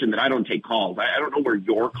notion that I don't take calls, I don't know where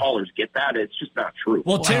your callers get that. It's just not true.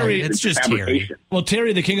 Well, Terry, it's just Terry. Well,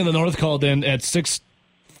 Terry, the King of the North, called in at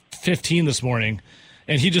 6:15 this morning.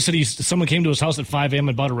 And he just said someone came to his house at 5 a.m.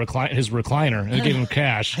 and bought his recliner and gave him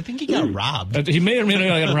cash. I think he got robbed. He may or may not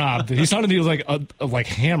have gotten robbed. He sounded he was like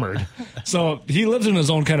hammered. So he lives in his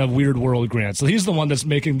own kind of weird world, Grant. So he's the one that's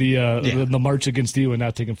making the march against you and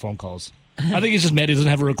not taking phone calls. I think he's just mad he doesn't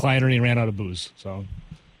have a recliner and he ran out of booze. So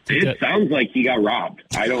it sounds like he got robbed.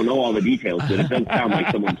 I don't know all the details, but it does sound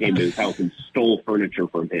like someone came to his house and stole furniture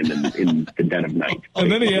from him in the dead of night.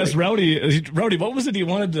 And then he asked Rowdy, what was it he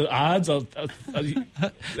wanted the odds of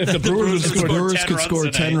if the Brewers could score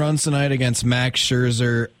 10 runs tonight against Max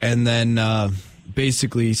Scherzer, and then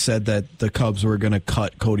basically said that the Cubs were going to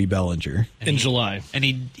cut Cody Bellinger in July.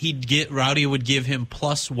 And Rowdy would give him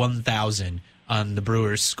plus 1,000 on the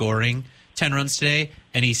Brewers scoring 10 runs today,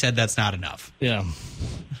 and he said that's not enough. Yeah.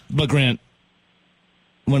 But Grant,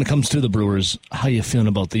 when it comes to the Brewers, how you feeling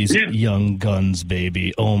about these young guns,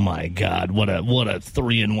 baby? Oh my God, what a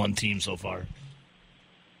 3-1 team so far.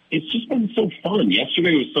 It's just been so fun.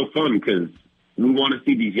 Yesterday was so fun because we want to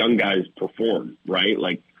see these young guys perform, right?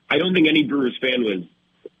 Like, I don't think any Brewers fan was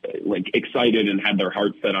excited and had their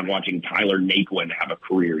heart set on watching Tyler Naquin have a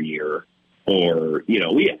career year. Or,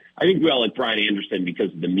 I think we all like Brian Anderson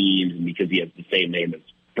because of the memes and because he has the same name as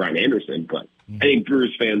Brian Anderson. But I think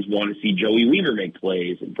Brewers fans want to see Joey Wiemer make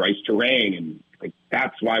plays and Bryce Terang. And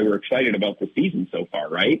that's why we're excited about the season so far,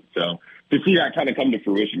 right? So to see that kind of come to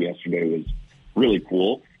fruition yesterday was really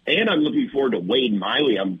cool. And I'm looking forward to Wade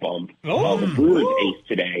Miley on bump. The Brewers ace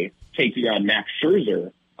today taking on Max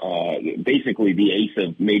Scherzer. Basically the ace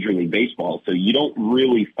of Major League Baseball. So you don't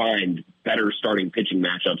really find better starting pitching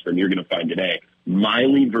matchups than you're going to find today.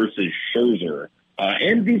 Miley versus Scherzer.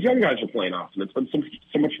 And these young guys are playing awesome. It's been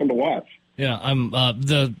so much fun to watch. Yeah,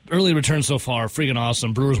 the early return so far, freaking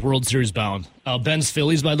awesome. Brewers World Series bound. Ben's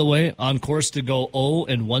Phillies, by the way, on course to go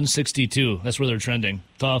 0-162. That's where they're trending.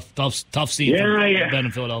 Tough scene for Ben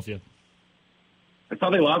in Philadelphia. I saw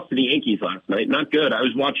they lost to the Yankees last night. Not good. I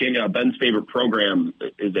was watching Ben's favorite program.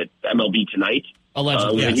 Is it MLB Tonight?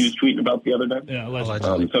 Allegedly. He was tweeting about the other day. Yeah,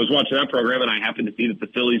 allegedly. So I was watching that program, and I happened to see that the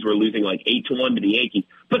Phillies were losing 8-1 to the Yankees.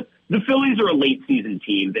 But the Phillies are a late season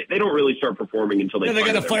team. They don't really start performing until they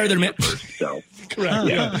got to fire their man first. So correct.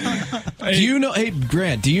 Yeah. Do you know? Hey,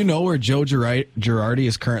 Grant, do you know where Joe Girardi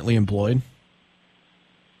is currently employed?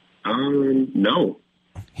 No.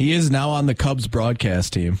 He is now on the Cubs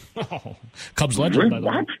broadcast team. Oh, Cubs legend, by the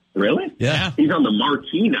way. What? Really? Yeah. He's on the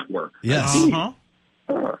Marquee Network. Yes.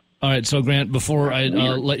 All right, so Grant, before I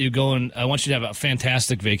let you go, and I want you to have a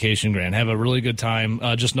fantastic vacation, Grant. Have a really good time.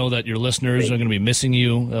 Just know that your listeners are going to be missing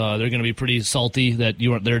you. They're going to be pretty salty that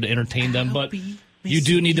you aren't there to entertain them, but you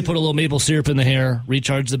do need to put a little maple syrup in the hair,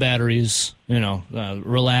 recharge the batteries,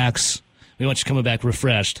 relax. We want you coming back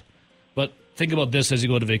refreshed. But think about this as you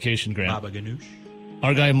go to vacation, Grant. Baba Ganoush.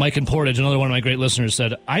 Our guy Mike in Portage, another one of my great listeners,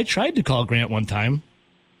 said, I tried to call Grant one time.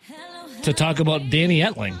 to talk about Danny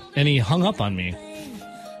Etling, and he hung up on me.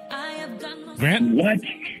 Grant? What?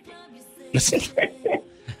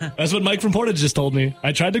 That's what Mike from Portage just told me.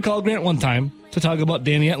 I tried to call Grant one time to talk about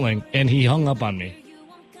Danny Etling, and he hung up on me.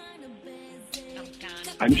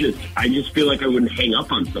 I just feel like I wouldn't hang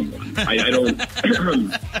up on someone. I don't.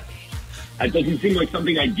 It doesn't seem like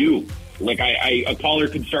something I do. Like a caller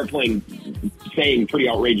could start saying pretty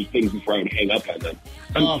outrageous things before I would hang up on them.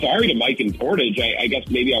 I'm sorry to Mike and Portage. I guess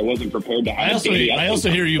maybe I wasn't prepared to have. I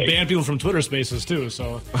also hear you ban people from Twitter Spaces too.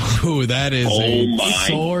 So, that is a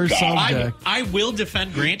sore subject. I will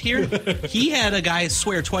defend Grant here. He had a guy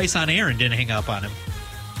swear twice on air and didn't hang up on him.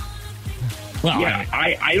 Well, yeah,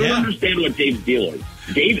 I don't understand what Dave's deal is.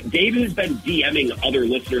 Dave has been DMing other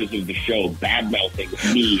listeners of the show, bad-mouthing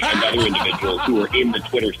me and other individuals who are in the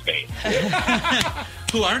Twitter space.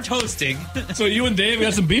 Who aren't hosting. So you and Dave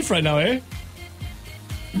got some beef right now, eh?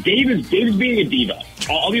 Dave is being a diva.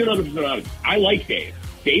 I'll be 100% honest. I like Dave.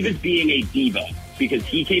 Dave is being a diva because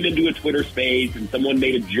he came into a Twitter space and someone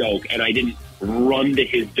made a joke and I didn't run to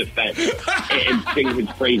his defense and sing his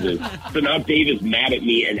praises. So now Dave is mad at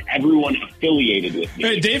me and everyone affiliated with me.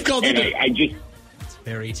 Hey, Dave called in.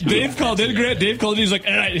 Dave called in, Grant. Dave called in. He's like,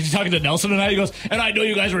 he's talking to Nelson tonight. He goes, and I know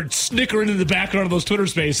you guys were snickering in the background of those Twitter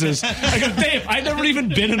spaces. I go, Dave, I've never even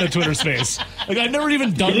been in a Twitter space. Like, I've never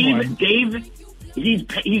even done one. Dave, he's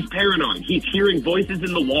paranoid. He's hearing voices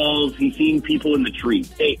in the walls. He's seeing people in the trees.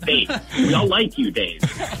 Dave, we all like you, Dave.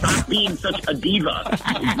 Stop being such a diva.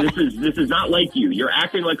 This is not like you. You're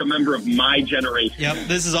acting like a member of my generation. Yep,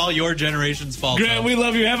 this is all your generation's fault. Grant, we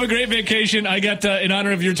love you. Have a great vacation. I got, in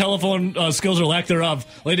honor of your telephone skills or lack thereof,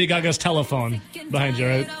 Lady Gaga's telephone behind you,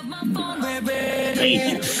 right?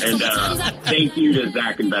 Thank you. And thank you to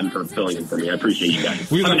Zach and Ben for filling in for me. I appreciate you guys.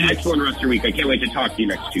 Have an excellent rest of your week. I can't wait to talk to you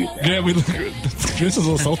next Tuesday. Grant, Chris is a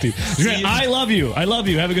little salty. Grant, I love you. I love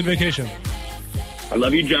you. Have a good vacation. I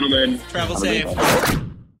love you, gentlemen. Travel safe.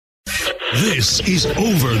 This is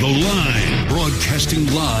Over the Line, broadcasting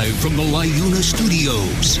live from the Liuna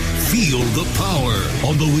Studios. Feel the power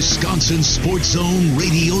on the Wisconsin Sports Zone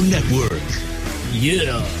Radio Network.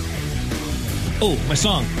 Yeah. Oh, my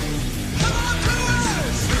song.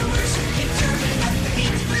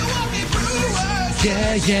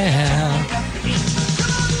 Yeah.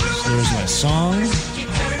 There's my song.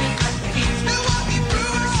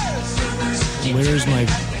 Where's my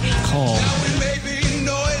call?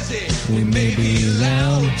 We may be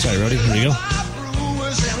loud. Sorry, Rody. Here we go.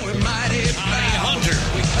 Hunter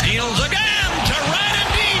deals again to right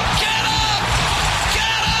and deep. Get up!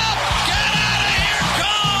 Get up! Get out of here!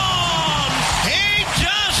 Gone! He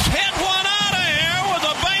just hit one out of here with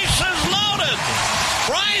the bases loaded.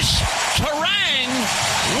 Bryce Terang.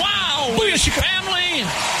 Wow! His family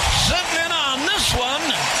sitting in on this one.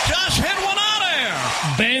 Just hit one out of here.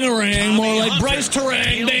 Bangarang, more like Bryce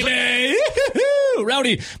Terang, baby.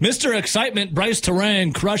 Rowdy, Mr. Excitement, Bryce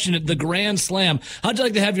Terang crushing it, the Grand Slam. How'd you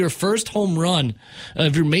like to have your first home run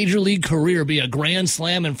of your major league career be a Grand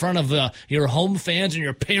Slam in front of your home fans and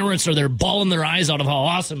your parents are there bawling their eyes out of how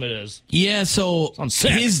awesome it is? Yeah, so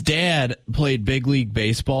his dad played big league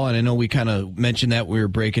baseball, and I know we kind of mentioned that we were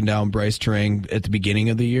breaking down Bryce Terang at the beginning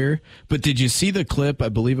of the year, but did you see the clip? I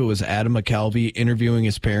believe it was Adam McCalvy interviewing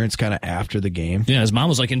his parents kind of after the game. Yeah, his mom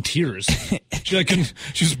was like in tears. She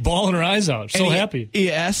was bawling her eyes out. So happy.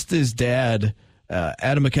 He asked his dad,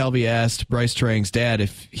 Adam McCalvy asked Bryce Terang's dad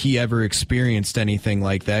if he ever experienced anything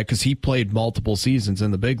like that because he played multiple seasons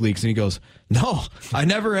in the big leagues, and he goes, "No, I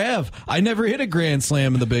never have. I never hit a grand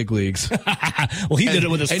slam in the big leagues." Well, he did it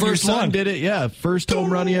with his first your son one. Did it? Yeah, first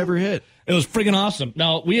home run he ever hit. It was freaking awesome.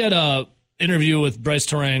 Now we had a interview with Bryce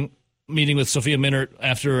Terang, meeting with Sophia Minert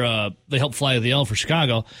after they helped fly the L for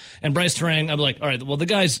Chicago, and Bryce Terang. I'm like, all right, well the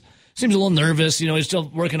guy's seems a little nervous. You know, he's still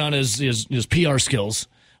working on his PR skills.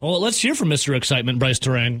 Well, let's hear from Mr. Excitement, Bryce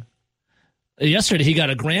Terang. Yesterday, he got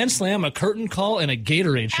a grand slam, a curtain call, and a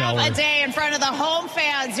Gatorade shower. A day in front of the home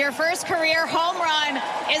fans. Your first career home run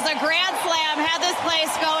is a grand slam. Had this place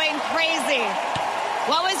going crazy.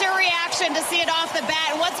 What was your reaction to see it off the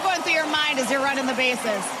bat? And what's going through your mind as you're running the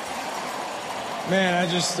bases? Man, I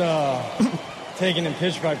just taking it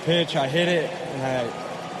pitch by pitch. I hit it, and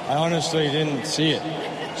I honestly didn't see it.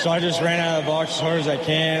 So I just ran out of the box as hard as I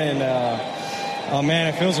can, and oh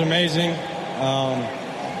man, it feels amazing,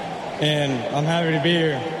 and I'm happy to be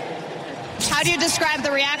here. How do you describe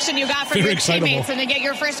the reaction you got from your teammates and to get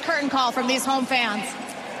your first curtain call from these home fans?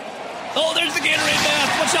 Oh, there's the Gatorade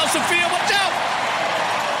bath. Watch out, Sophia, watch out!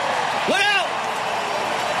 Look out!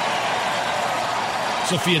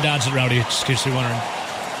 Sophia dodged it, Rowdy, just in case you're wondering.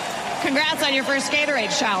 Congrats on your first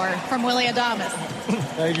Gatorade shower from Willie Adames.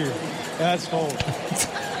 Thank you. That's cold.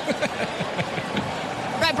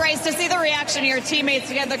 Right, Bryce, to see the reaction of your teammates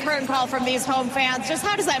to get the curtain call from these home fans, just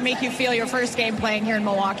how does that make you feel your first game playing here in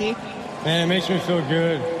Milwaukee? Man, it makes me feel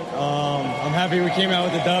good. I'm happy we came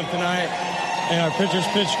out with a dub tonight, and our pitchers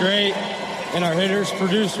pitched great, and our hitters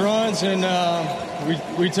produced runs, and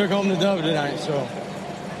we took home the dub tonight. So,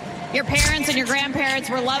 your parents and your grandparents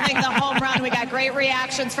were loving the home run. We got great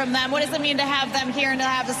reactions from them. What does it mean to have them here and to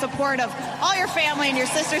have the support of all your family and your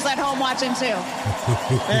sisters at home watching too?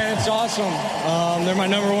 Man, it's awesome. They're my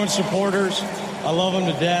number one supporters. I love them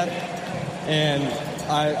to death, and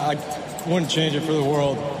I wouldn't change it for the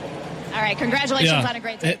world. All right, congratulations on a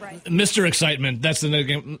great day, Bryce. Mr. Excitement. That's his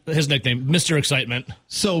nickname, Mr. Excitement.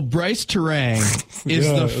 So Bryce Terang is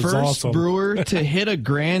the first Brewer to hit a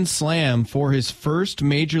grand slam for his first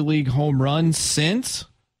major league home run since,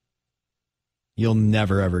 you'll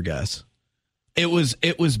never ever guess. It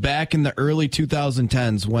was back in the early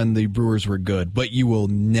 2010s when the Brewers were good, but you will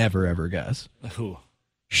never ever guess. Who?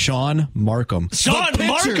 Sean Markham. Sean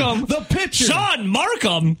Markham? The pitcher. Sean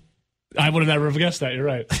Markham? I would have never have guessed that. You're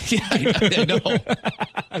right. Yeah, I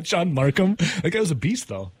know. Sean Markham. That guy was a beast,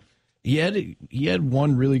 though. He had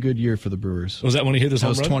one really good year for the Brewers. Was that when he hit his home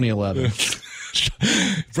run? That was 2011.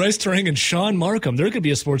 Bryce Terang and Sean Markham. There could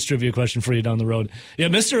be a sports trivia question for you down the road. Yeah,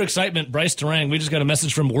 Mr. Excitement, Bryce Terang. We just got a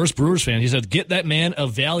message from Worst Brewers fan. He said, get that man a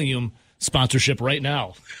Valium sponsorship right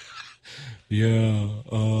now. Yeah.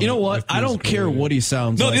 You know what? I don't care what he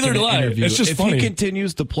sounds like. No, neither do I. It's just funny. If he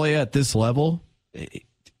continues to play at this level,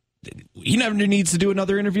 he never needs to do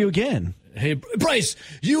another interview again. Hey, Bryce,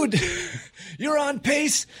 you're on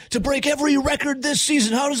pace to break every record this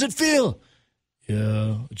season. How does it feel?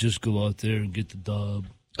 Yeah, just go out there and get the dub.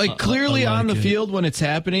 Like clearly on the field when it's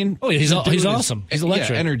happening. Oh, yeah, he's awesome. He's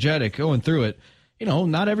electric. Yeah, energetic, going through it. You know,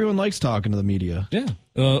 not everyone likes talking to the media. Yeah.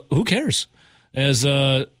 Who cares? As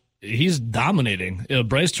he's dominating.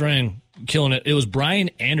 Bryce Terang killing it. It was Brian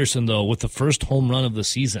Anderson, though, with the first home run of the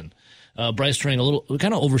season. Bryce Terang a little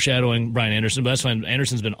kind of overshadowing Brian Anderson, but that's fine.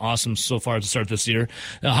 Anderson's been awesome so far to start this year.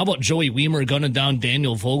 How about Joey Wiemer gunning down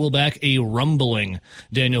Daniel Vogelback? A rumbling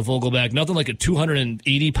Daniel Vogelback. Nothing like a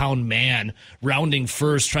 280-pound man rounding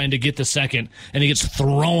first, trying to get to second, and he gets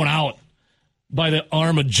thrown out by the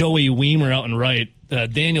arm of Joey Wiemer out and right.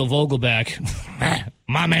 Daniel Vogelback,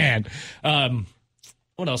 my man.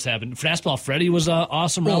 What else happened? Fastball Freddy was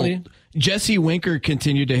awesome, Rowdy. Jesse Winker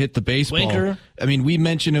continued to hit the baseball. Winker. I mean, we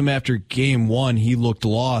mentioned him after game one. He looked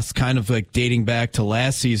lost, kind of like dating back to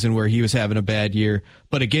last season where he was having a bad year.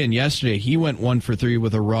 But again, yesterday, he went 1 for 3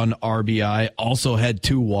 with a run RBI, also had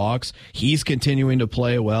 2 walks. He's continuing to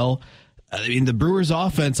play well. I mean, the Brewers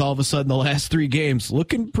offense, all of a sudden, the last 3 games,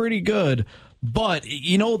 looking pretty good. But,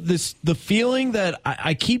 you know, the feeling that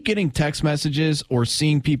I keep getting text messages or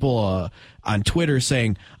seeing people on Twitter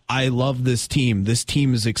saying, I love this team. This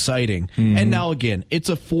team is exciting. Mm-hmm. And now, again, it's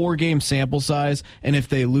a 4-game sample size. And if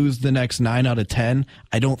they lose the next 9 out of 10,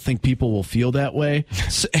 I don't think people will feel that way.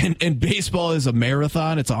 And baseball is a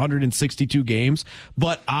marathon. It's 162 games.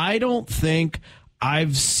 But I don't think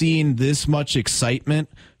I've seen this much excitement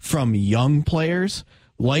from young players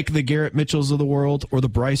like the Garrett Mitchells of the world or the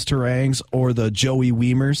Bryce Terangs or the Joey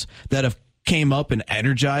Wiemers that have came up and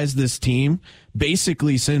energized this team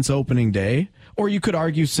basically since opening day. Or you could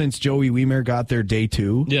argue since Joey Wiemer got there day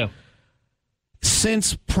 2. Yeah.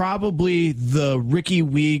 Since probably the Ricky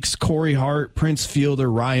Weeks, Corey Hart, Prince Fielder,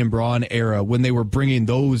 Ryan Braun era when they were bringing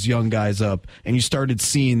those young guys up and you started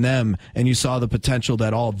seeing them and you saw the potential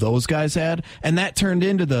that all those guys had. And that turned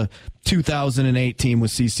into the 2008 team with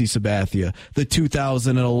CC Sabathia, the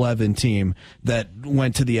 2011 team that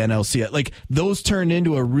went to the NLCS. Like those turned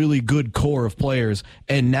into a really good core of players.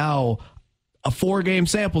 And now a 4-game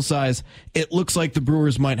sample size, it looks like the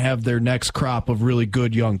Brewers might have their next crop of really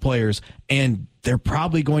good young players, and they're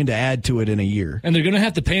probably going to add to it in a year. And they're going to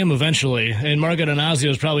have to pay him eventually, and Mark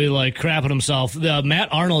Atanasio is probably like crapping himself. Matt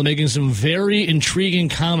Arnold making some very intriguing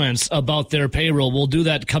comments about their payroll. We'll do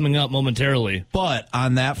that coming up momentarily. But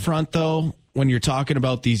on that front, though, when you're talking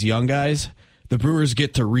about these young guys, the Brewers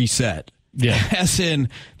get to reset. Yeah. As in,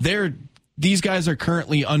 these guys are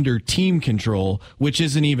currently under team control, which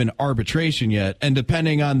isn't even arbitration yet. And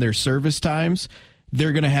depending on their service times,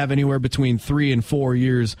 they're going to have anywhere between 3 and 4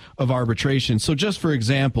 years of arbitration. So just for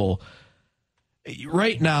example,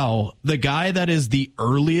 right now, the guy that is the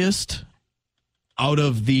earliest out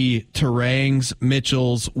of the Terangs,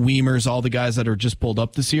 Mitchells, Wiemers, all the guys that are just pulled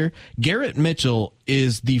up this year, Garrett Mitchell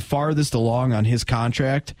is the farthest along on his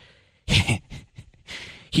contract.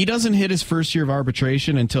 He doesn't hit his first year of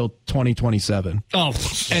arbitration until 2027. Oh,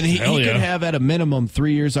 and he could have at a minimum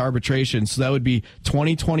 3 years arbitration. So that would be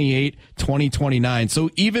 2028, 2029. So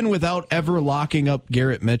even without ever locking up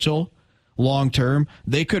Garrett Mitchell long term,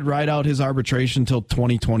 they could ride out his arbitration until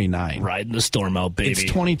 2029. Riding the storm out, baby. It's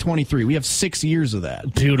 2023. We have 6 years of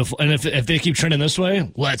that. Beautiful. And if they keep trending this way,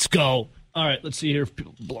 let's go. All right, let's see here if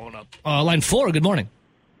people blowing up. Line 4, good morning.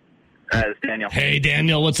 It's Daniel. Hey,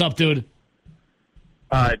 Daniel, what's up, dude?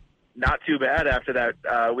 Not too bad after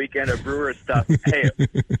that weekend of Brewers stuff. Hey,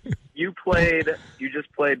 you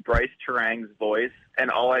just played Bryce Terang's voice, and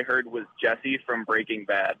all I heard was Jesse from Breaking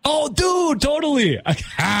Bad. Oh, dude, totally.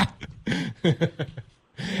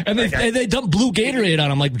 And they dumped blue Gatorade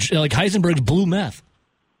on him like Heisenberg's blue meth.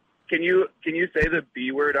 Can you say the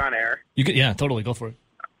B word on air? You can, yeah, totally. Go for it.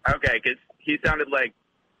 Okay, because he sounded like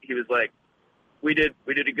he was like, we did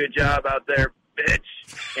a good job out there, bitch.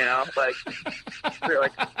 You know, like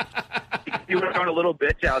if he would have gone a little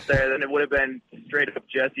bitch out there, then it would have been straight up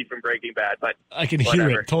Jesse from Breaking Bad. But I can hear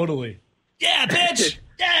it totally. Yeah, bitch.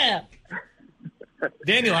 Yeah.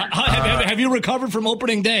 Daniel, have you recovered from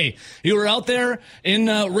opening day? You were out there in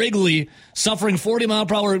Wrigley suffering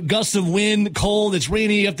 40-mile-per-hour gusts of wind, cold, it's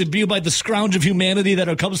rainy. You have to be by the scrounge of humanity that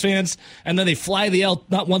are Cubs fans, and then they fly the L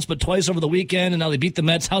not once but twice over the weekend, and now they beat the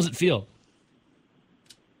Mets. How's it feel?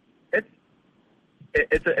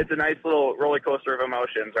 It's a nice little roller coaster of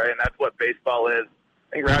emotions, right? And that's what baseball is.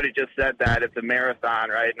 I think Rowdy just said that it's a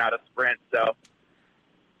marathon, right? Not a sprint. So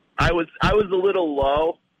I was a little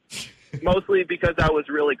low. Mostly because I was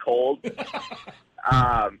really cold,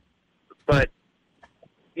 but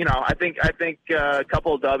you know, I think a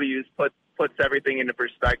couple of W's puts everything into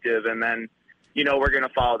perspective, and then you know we're going to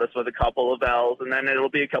follow this with a couple of L's, and then it'll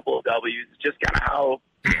be a couple of W's. It's just kind of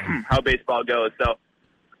how baseball goes. So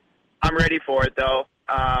I'm ready for it, though.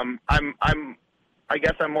 I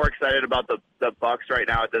guess I'm more excited about the Bucks right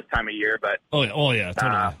now at this time of year, but oh yeah,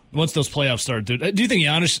 totally. Once those playoffs start, dude. Do you think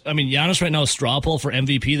Giannis? I mean, Giannis right now is straw poll for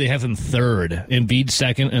MVP. They have him third, Embiid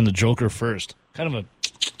second, and the Joker first. Kind of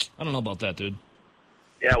I don't know about that, dude.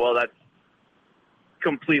 Yeah, well, that's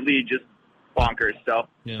completely just bonkers. So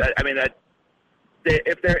yeah.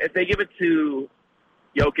 If they give it to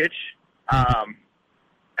Jokic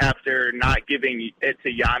after not giving it to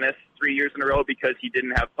Giannis 3 years in a row because he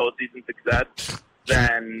didn't have postseason success,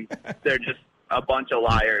 then they're just a bunch of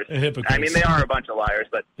liars. I mean, they are a bunch of liars,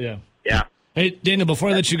 but yeah. Hey, Daniel, before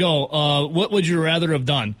I let you go, what would you rather have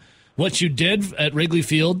done? What you did at Wrigley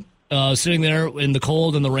Field, sitting there in the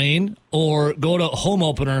cold and the rain, or go to home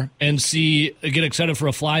opener and get excited for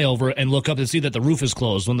a flyover and look up and see that the roof is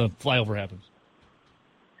closed when the flyover happens?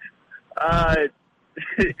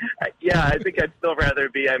 Yeah, I think I'd still rather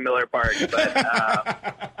be at Miller Park,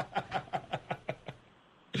 but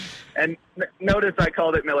and notice I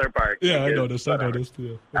called it Miller Park. Yeah, because, I noticed.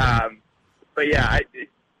 Yeah. But yeah,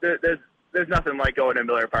 there's nothing like going to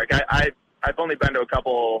Miller Park. I've only been to a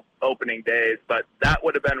couple opening days, but that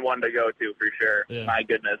would have been one to go to for sure. Yeah. My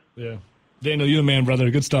goodness. Yeah, Daniel, you the man, brother.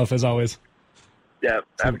 Good stuff as always. Yeah,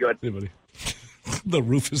 have a good. See you, buddy. The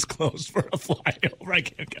roof is closed for a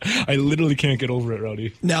flyover. I literally can't get over it,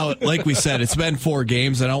 Rowdy. Now, like we said, it's been 4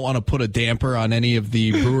 games. I don't want to put a damper on any of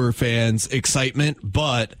the Brewer fans' excitement,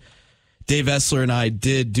 but Dave Essler and I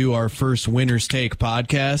did do our first Winner's Take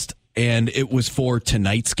podcast, and it was for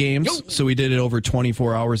tonight's games. So we did it over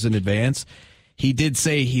 24 hours in advance. He did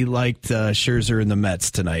say he liked Scherzer and the Mets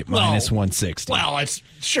tonight, minus 160. Well, it's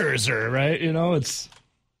Scherzer, right? You know, it's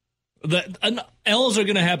L's are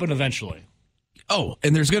going to happen eventually. Oh,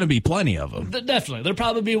 and there's going to be plenty of them. Definitely. There'll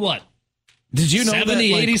probably be what? Did you know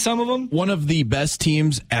 70, that, 80, some of them? One of the best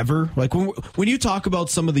teams ever. Like when you talk about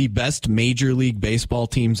some of the best Major League Baseball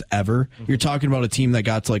teams ever, you're talking about a team that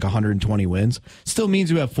got to like 120 wins. Still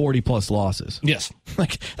means you have 40-plus losses. Yes.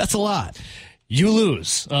 Like, that's a lot. You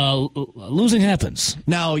lose. Losing happens.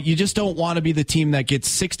 Now, you just don't want to be the team that gets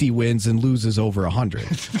 60 wins and loses over 100.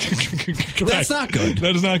 That's not good.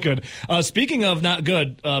 That is not good. Speaking of not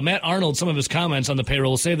good, Matt Arnold, some of his comments on the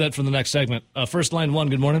payroll, we'll save that for the next segment. First line 1,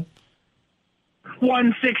 good morning.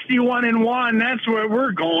 161-1. That's where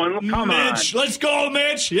we're going. Come Mitch, on. Let's go,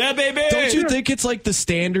 Mitch. Yeah, baby. Don't you think it's like the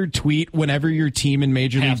standard tweet whenever your team in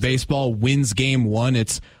Major League Baseball wins game 1?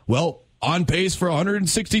 It's, well, on pace for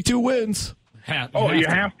 162 wins. You have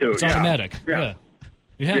to. It's automatic. Yeah.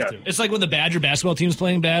 You have to. It's like when the Badger basketball team's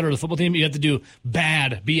playing bad or the football team, you have to do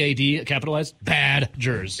bad, B-A-D, capitalized,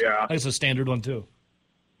 Badgers. Yeah. That's a standard one, too.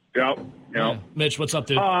 Yep. Yeah. Mitch, what's up,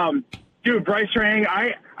 dude? Dude, Bryce Terang,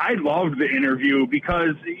 I loved the interview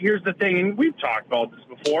because here's the thing, and we've talked about this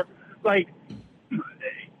before, like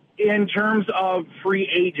in terms of free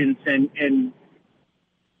agents and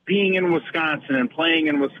being in Wisconsin and playing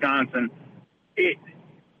in Wisconsin, it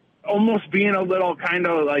almost being a little kind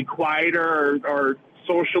of like quieter or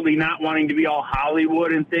socially not wanting to be all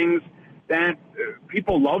Hollywood and things, that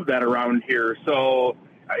people love that around here. So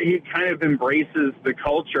he kind of embraces the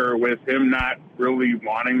culture with him not really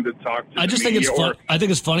wanting to talk to I just think it's fun. I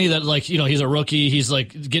think it's funny that, like, you know, he's a rookie. He's like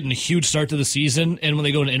getting a huge start to the season, and when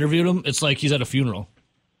they go and interview him, it's like he's at a funeral.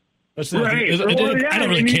 That's right. I don't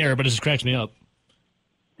really care, but it just cracks me up.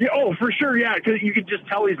 Yeah, oh, for sure, yeah, because you can just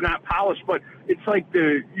tell he's not polished, but it's like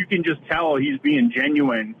you can just tell he's being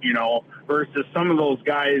genuine, you know, versus some of those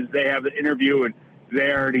guys, they have the interview and they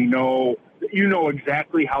already know, you know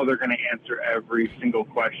exactly how they're going to answer every single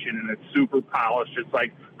question, and it's super polished. It's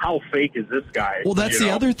like, how fake is this guy? Well, that's the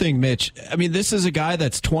other thing, Mitch. I mean, this is a guy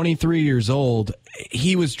that's 23 years old.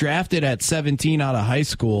 He was drafted at 17 out of high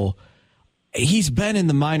school. He's been in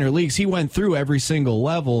the minor leagues. He went through every single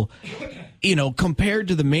level. You know, compared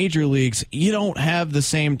to the major leagues, you don't have the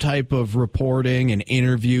same type of reporting and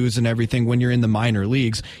interviews and everything when you're in the minor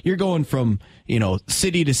leagues. You're going from, you know,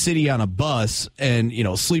 city to city on a bus and, you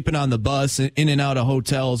know, sleeping on the bus, in and out of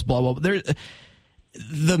hotels, blah, blah, blah.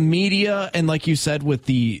 The media, and like you said, with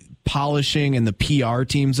the polishing and the PR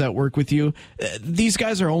teams that work with you, these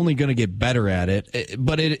guys are only going to get better at it.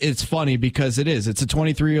 But it's funny because it's a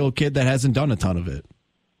 23-year-old kid that hasn't done a ton of it.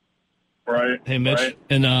 Right. Hey, Mitch, right.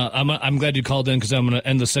 And I'm glad you called in because I'm going to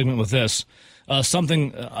end the segment with this.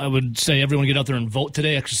 Something I would say, everyone get out there and vote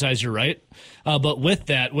today, exercise your right. But with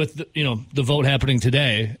that, with the vote happening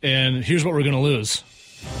today, and here's what we're going to lose.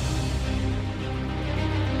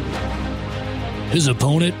 His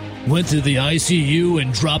opponent went to the ICU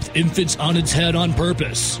and dropped infants on its head on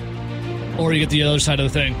purpose. Or you get the other side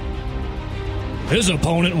of the thing. His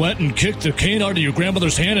opponent went and kicked the cane out of your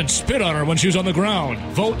grandmother's hand and spit on her when she was on the ground.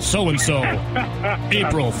 Vote so-and-so.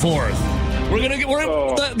 April 4th.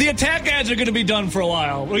 The attack ads are going to be done for a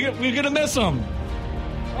while. We're going to miss them.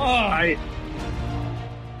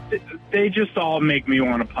 They just all make me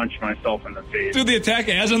want to punch myself in the face. Dude, the attack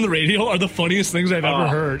ads on the radio are the funniest things I've ever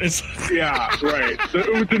heard. Yeah, right.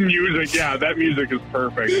 The music, yeah, that music is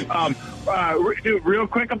perfect. Dude, real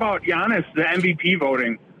quick about Giannis, the MVP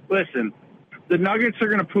voting. Listen, the Nuggets are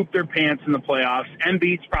going to poop their pants in the playoffs.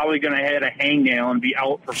 Embiid's probably going to hit a hangnail and be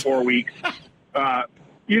out for 4 weeks.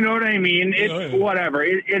 You know what I mean? It's whatever.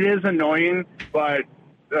 It is annoying, but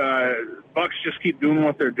Bucks just keep doing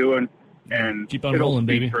what they're doing, and keep on it'll rolling,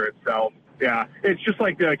 speak baby. for itself. Yeah, it's just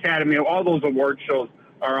like the Academy. All those award shows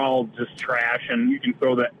are all just trash, and you can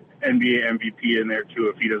throw the NBA MVP in there too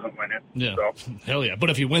if he doesn't win it. Yeah, so. Hell yeah! But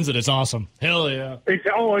if he wins it, it's awesome. Hell yeah!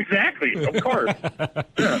 Oh, exactly. Of course.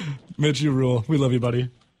 Yeah. Mitch, you rule. We love you, buddy.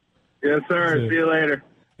 Yes, sir. See you later.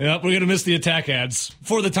 Yeah, we're gonna miss the attack ads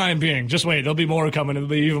for the time being. Just wait; there'll be more coming. It'll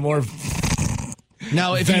be even more.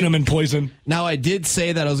 Now, venom and poison. Now, I did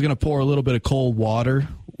say that I was going to pour a little bit of cold water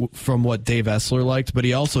from what Dave Essler liked, but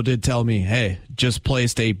he also did tell me, hey, just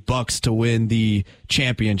placed a Bucks to win the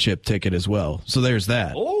championship ticket as well. So there's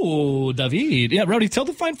that. Oh, David. Yeah, Rowdy, tell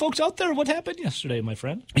the fine folks out there what happened yesterday, my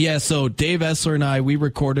friend. Yeah, so Dave Essler and I, we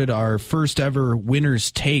recorded our first ever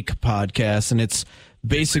Winner's Take podcast, and it's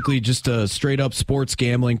basically just a straight up sports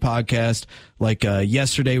gambling podcast. Like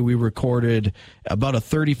yesterday, we recorded about a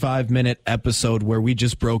 35-minute episode where we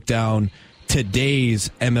just broke down today's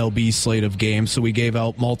MLB slate of games. So we gave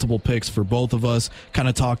out multiple picks for both of us, kind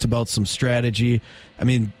of talked about some strategy. I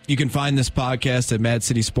mean, you can find this podcast at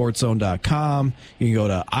MadCitySportsZone.com. You can go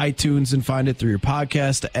to iTunes and find it through your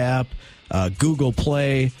podcast app, Google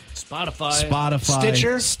Play,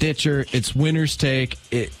 Spotify, Stitcher. It's Winner's Take.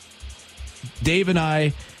 Dave and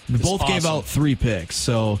I both gave out 3 picks,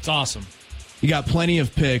 so it's awesome. You got plenty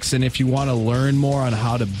of picks, and if you want to learn more on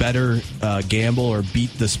how to better gamble or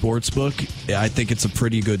beat the sports book, I think it's a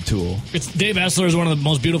pretty good tool. Dave Essler is one of the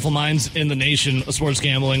most beautiful minds in the nation of sports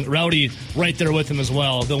gambling. Rowdy right there with him as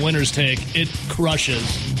well. The Winner's Take, it crushes.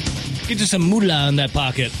 Get you some moolah in that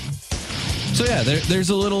pocket. So yeah, there's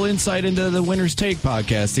a little insight into the Winner's Take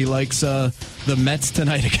podcast. He likes the Mets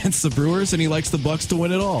tonight against the Brewers, and he likes the Bucks to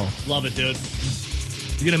win it all. Love it, dude.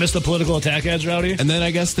 You gonna miss the political attack ads, Rowdy? And then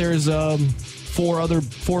I guess there's 4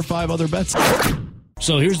 or 5 other bets.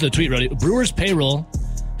 So here's the tweet, Rowdy. Brewers' payroll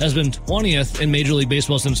has been 20th in Major League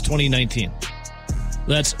Baseball since 2019.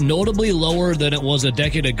 That's notably lower than it was a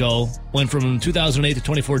decade ago, when from 2008 to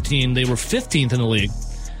 2014 they were 15th in the league.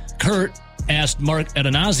 Kurt asked Mark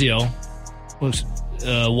Atanasio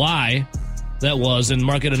why that was, and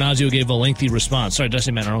Mark Atanasio gave a lengthy response. Sorry, did I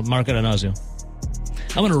say Mark Atanasio?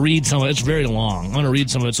 I'm going to read some of it. It's very long. I'm going to read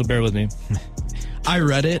some of it, so bear with me. I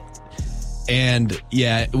read it, And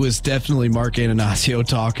yeah, it was definitely Mark Ananasio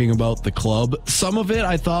talking about the club. Some of it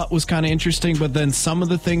I thought was kind of interesting, but then some of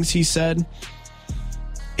the things he said,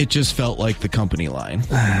 it just felt like the company line,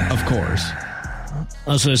 of course.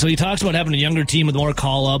 So he talks about having a younger team with more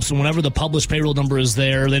call-ups, and whenever the published payroll number is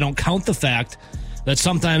there, they don't count the fact that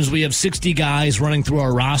sometimes we have 60 guys running through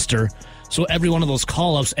our roster, so every one of those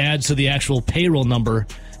call-ups adds to the actual payroll number,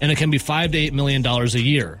 and it can be $5 to $8 million a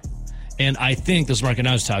year. And I think, this is Mark and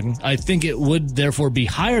I was talking, I think it would therefore be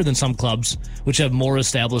higher than some clubs which have more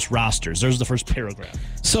established rosters. There's the first paragraph.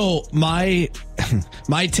 So my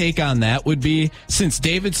take on that would be, since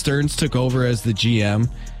David Stearns took over as the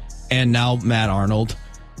GM and now Matt Arnold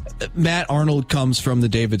comes from the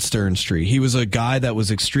David Stearns tree. He was a guy that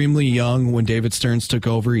was extremely young when David Stearns took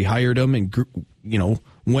over. He hired him and,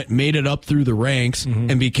 made it up through the ranks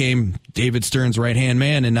and became David Stearns' right-hand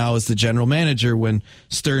man, and now is the general manager when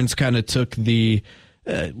Stearns kind of took the,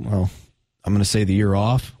 I'm going to say the year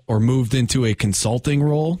off, or moved into a consulting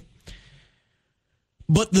role.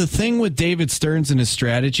 But the thing with David Stearns and his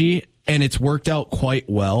strategy, and it's worked out quite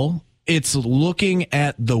well, it's looking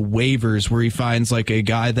at the waivers where he finds like a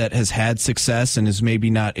guy that has had success and is maybe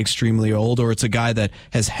not extremely old, or it's a guy that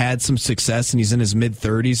has had some success and he's in his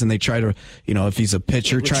mid-30s and they try to, if he's a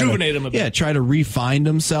pitcher, try to refine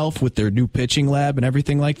himself with their new pitching lab and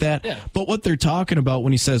everything like that. Yeah. But what they're talking about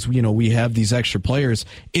when he says, we have these extra players,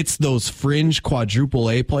 it's those fringe quadruple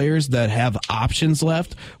A players that have options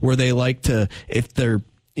left where they like to, if they're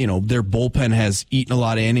their bullpen has eaten a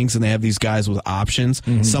lot of innings and they have these guys with options.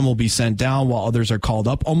 Some will be sent down while others are called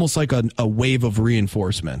up, almost like a wave of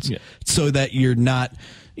reinforcements, so that you're not,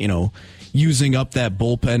 using up that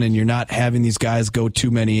bullpen and you're not having these guys go too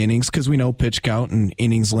many innings, because we know pitch count and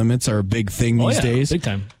innings limits are a big thing these days. Big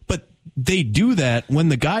time. But they do that when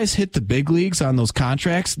the guys hit the big leagues on those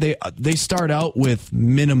contracts. They start out with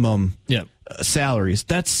minimum salaries.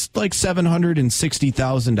 That's like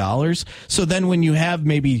 $760,000. So then when you have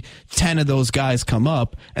maybe 10 of those guys come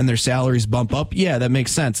up and their salaries bump up, that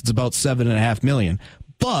makes sense. It's about $7.5 million.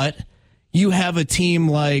 But you have a team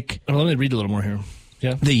like, let me read a little more here.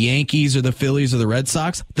 Yeah. The Yankees or the Phillies or the Red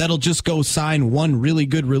Sox, that'll just go sign one really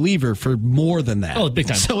good reliever for more than that. Oh, big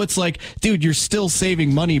time. So it's like, dude, you're still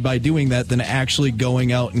saving money by doing that than actually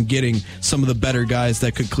going out and getting some of the better guys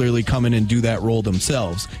that could clearly come in and do that role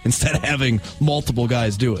themselves instead of having multiple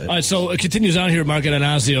guys do it. All right, so it continues on here, Mark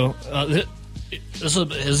Ananasio. This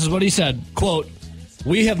is what he said, quote,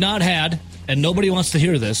 "We have not had, and nobody wants to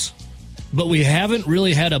hear this, but we haven't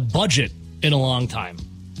really had a budget in a long time.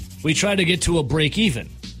 We try to get to a break even.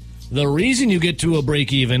 The reason you get to a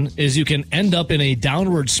break even is you can end up in a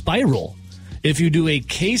downward spiral if you do a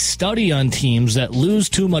case study on teams that lose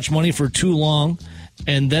too much money for too long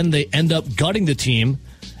and then they end up gutting the team,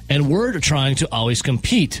 and we're trying to always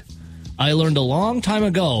compete. I learned a long time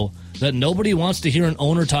ago that nobody wants to hear an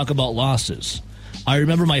owner talk about losses. I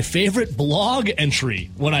remember my favorite blog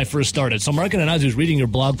entry when I first started." So Mark Ananasio is reading your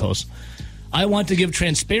blog post. "I want to give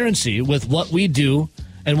transparency with what we do.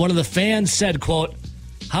 And one of the fans said, quote,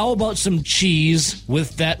 'How about some cheese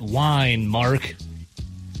with that wine, Mark?'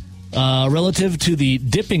 Relative to the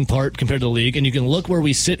dipping part compared to the league, and you can look where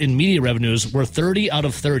we sit in media revenues, we're 30 out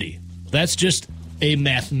of 30. That's just a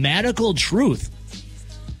mathematical truth.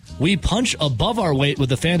 We punch above our weight with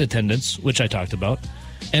the fan attendance, which I talked about,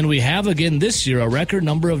 and we have again this year a record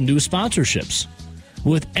number of new sponsorships.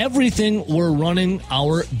 With everything, we're running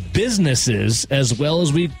our businesses as well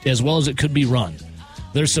as it could be run.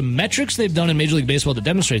 There's some metrics they've done in Major League Baseball to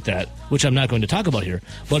demonstrate that, which I'm not going to talk about here.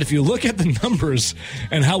 But if you look at the numbers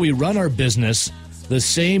and how we run our business, the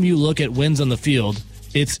same you look at wins on the field,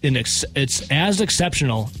 it's as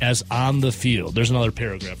exceptional as on the field." There's another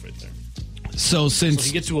paragraph right there. So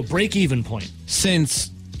he gets to a break-even point.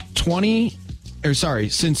 Since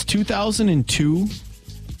 2002,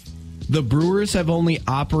 the Brewers have only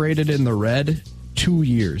operated in the red 2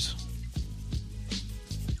 years.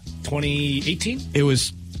 2018? It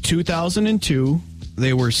was 2002.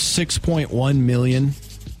 They were $6.1 million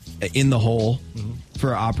in the hole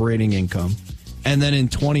for operating income. And then in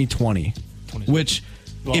 2020, which,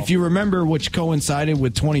 if you remember, which coincided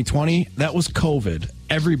with 2020, that was COVID.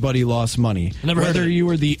 Everybody lost money. Whether you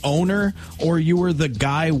were the owner or you were the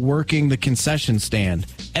guy working the concession stand,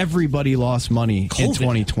 everybody lost money in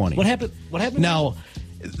 2020. What happened? Now,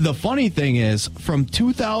 the funny thing is, from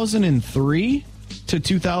 2003 to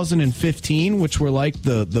 2015, which were like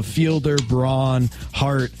the Fielder, Braun,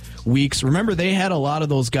 Hart weeks. Remember, they had a lot of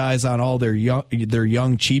those guys on all their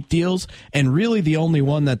young cheap deals, and really the only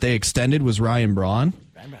one that they extended was Ryan Braun.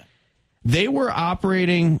 They were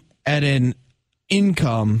operating at an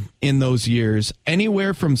income in those years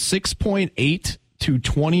anywhere from $6.8 to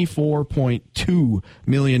 $24.2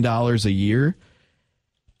 million a year.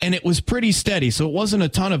 And it was pretty steady, so it wasn't a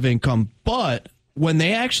ton of income. But when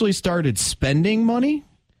they actually started spending money,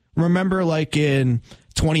 remember like in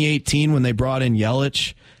 2018 when they brought in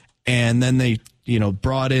Yelich and then they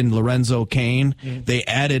brought in Lorenzo Cain. Mm-hmm. They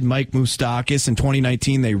added Mike Moustakas. In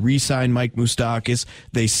 2019, they re-signed Mike Moustakas.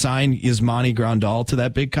 They signed Yasmani Grandal to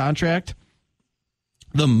that big contract.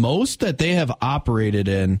 The most that they have operated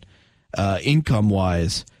in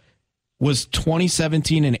income-wise was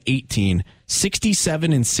 2017 and 18, $67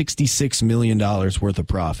 and $66 million worth of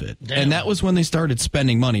profit. Damn. And that was when they started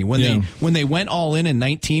spending money. When they went all in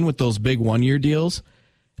 19 with those big one-year deals,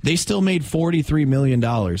 they still made $43 million.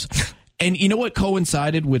 And you know what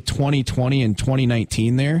coincided with 2020 and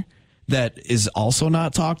 2019 there that is also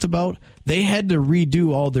not talked about? They had to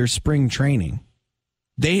redo all their spring training.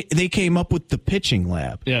 They came up with the pitching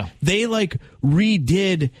lab. Yeah. They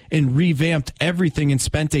redid and revamped everything and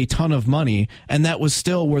spent a ton of money. And that was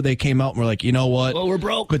still where they came out and were like, you know what? Well, we're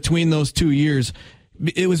broke. Between those 2 years,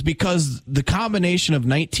 it was because the combination of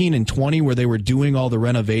 19 and 20 where they were doing all the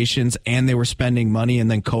renovations and they were spending money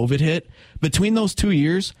and then COVID hit. Between those 2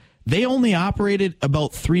 years, they only operated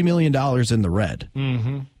about $3 million in the red.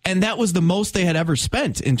 Mm-hmm. And that was the most they had ever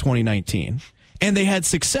spent in 2019. And they had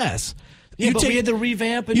success. Yeah, but we had to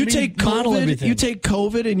revamp and remodel everything. You take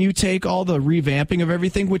COVID and you take all the revamping of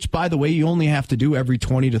everything, which, by the way, you only have to do every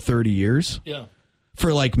 20 to 30 years. Yeah.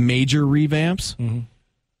 For major revamps. Mm-hmm.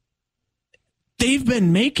 They've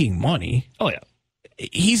been making money. Oh, yeah.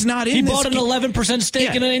 He's not in He this bought an 11%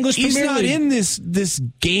 stake in an English Premier League. He's not in this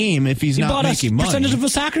game if he's not making money. He bought a percentage of a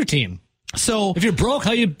soccer team. So if you're broke,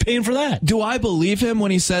 how are you paying for that? Do I believe him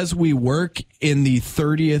when he says we work in the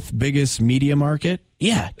 30th biggest media market?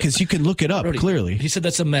 Yeah, because you can look it up clearly. He said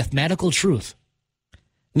that's a mathematical truth.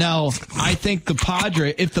 Now, I think if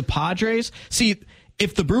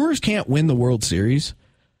the Brewers can't win the World Series,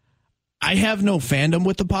 I have no fandom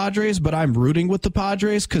with the Padres, but I'm rooting with the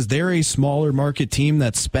Padres because they're a smaller market team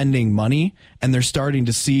that's spending money, and they're starting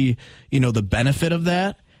to see, the benefit of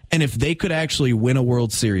that. And if they could actually win a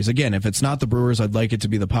World Series, again, if it's not the Brewers, I'd like it to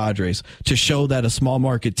be the Padres, to show that a small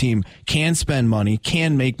market team can spend money,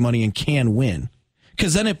 can make money, and can win.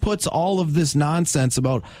 Because then it puts all of this nonsense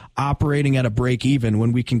about operating at a break even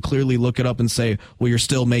when we can clearly look it up and say, well, you're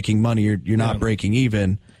still making money, you're not breaking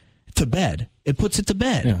even, to bed. It puts it to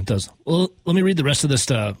bed. Yeah, it does. Well, let me read the rest of this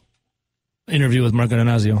interview with Marco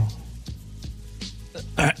Donazio.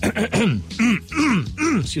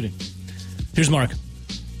 Excuse me. Here's Mark.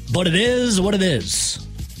 But it is what it is.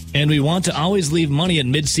 And we want to always leave money at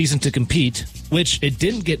midseason to compete, which it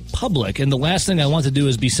didn't get public. And the last thing I want to do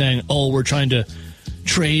is be saying, we're trying to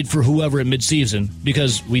trade for whoever at midseason,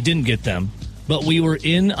 because we didn't get them. But we were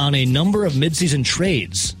in on a number of midseason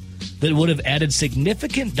trades that would have added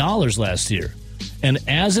significant dollars last year. And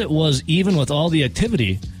as it was, even with all the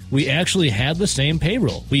activity, we actually had the same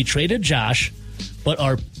payroll. We traded Josh, but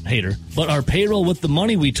our payroll with the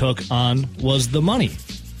money we took on was the money.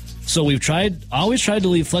 So we've always tried to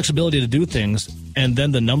leave flexibility to do things, and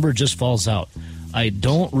then the number just falls out. I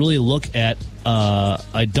don't really look at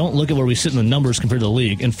where we sit in the numbers compared to the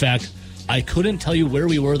league. In fact, I couldn't tell you where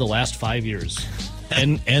we were the last 5 years.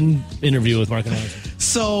 End interview with Mark and I.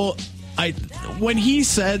 So when he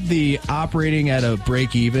said the operating at a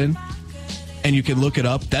break even, and you can look it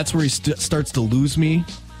up, that's where he starts to lose me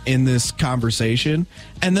in this conversation.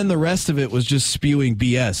 And then the rest of it was just spewing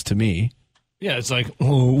BS to me. Yeah, it's like,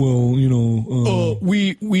 we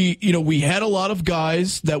had a lot of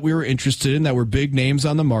guys that we were interested in that were big names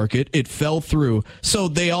on the market. It fell through. So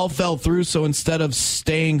they all fell through. So instead of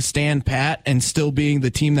stand pat and still being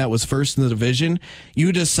the team that was first in the division,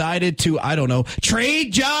 you decided to,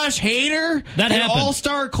 trade Josh Hader, that happened.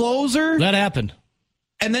 All-star closer. That happened.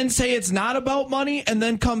 And then say it's not about money, and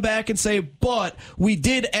then come back and say, but we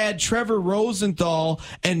did add Trevor Rosenthal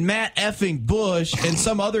and Matt effing Bush and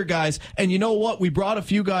some other guys. And you know what? We brought a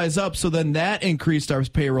few guys up, so then that increased our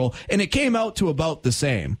payroll, and it came out to about the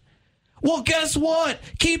same. Well, guess what?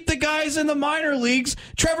 Keep the guys in the minor leagues.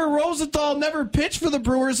 Trevor Rosenthal never pitched for the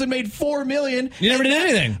Brewers and made $4 million. You never did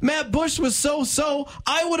anything. Matt Bush was so.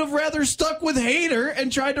 I would have rather stuck with Hader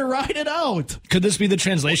and tried to ride it out. Could this be the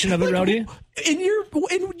translation of it, Rowdy? In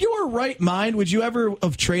your right mind, would you ever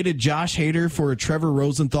have traded Josh Hader for a Trevor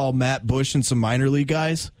Rosenthal, Matt Bush, and some minor league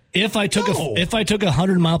guys? If I took a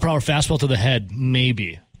 100-mile-per-hour fastball to the head,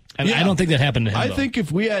 maybe. I don't think that happened to him. I think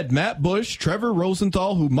if we had Matt Bush, Trevor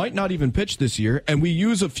Rosenthal, who might not even pitch this year, and we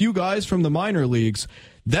use a few guys from the minor leagues,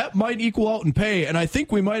 that might equal out in pay, and I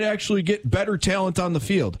think we might actually get better talent on the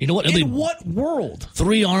field. You know what? In what world?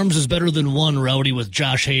 3 arms is better than 1, Rowdy, with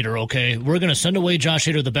Josh Hader, okay? We're going to send away Josh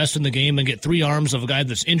Hader, the best in the game, and get 3 arms of a guy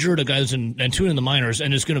that's injured, a guy that's and 2 in the minors,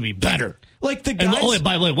 and it's going to be better. Like the guys. And,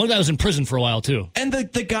 by the way, one guy was in prison for a while, too. And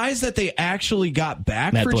the guys that they actually got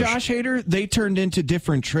back Matt for Bush. Josh Hader, they turned into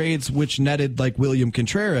different trades, which netted like William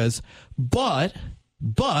Contreras. But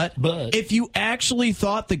if you actually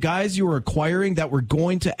thought the guys you were acquiring that were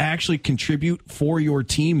going to actually contribute for your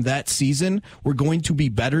team that season were going to be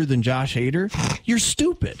better than Josh Hader, you're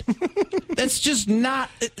stupid. That's just not.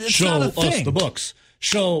 It's Show not a thing. us the books.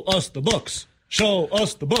 Show us the books. Show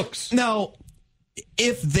us the books. Now,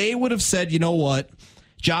 if they would have said, you know what,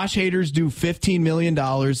 Josh Hader's due $15 million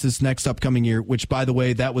this next upcoming year, which, by the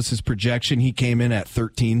way, that was his projection. He came in at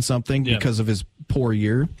 13-something because of his poor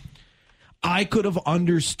year. I could have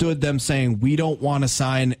understood them saying, we don't want to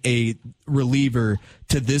sign a reliever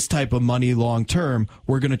to this type of money long term.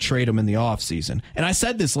 We're going to trade him in the offseason. And I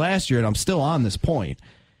said this last year, and I'm still on this point.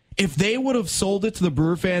 If they would have sold it to the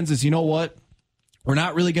Brewer fans as, you know what, we're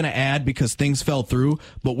not really going to add because things fell through,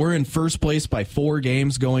 but we're in first place by 4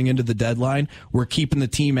 games going into the deadline. We're keeping the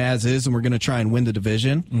team as is, and we're going to try and win the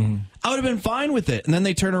division. I would have been fine with it. And then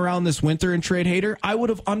they turn around this winter and trade Hader. I would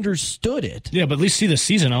have understood it. Yeah, but at least see the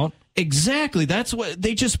season out. Exactly. That's what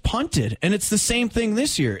they just punted. And it's the same thing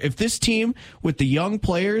this year. If this team with the young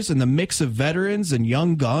players and the mix of veterans and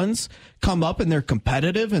young guns come up and they're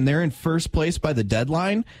competitive and they're in first place by the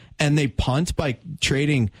deadline and they punt by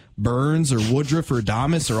trading Burns or Woodruff or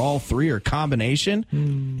Adames or all 3 or combination,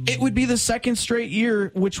 it would be the second straight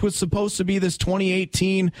year, which was supposed to be this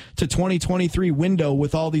 2018 to 2023 window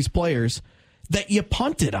with all these players that you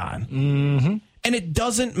punted on. And it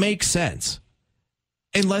doesn't make sense.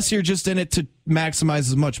 Unless you're just in it to maximize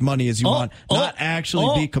as much money as you want, not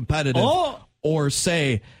actually be competitive or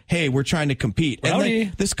say, hey, we're trying to compete. And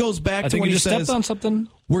then this goes back to when he says, stepped on something.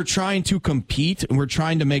 We're trying to compete and we're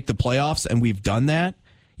trying to make the playoffs, and we've done that.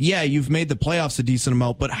 Yeah, you've made the playoffs a decent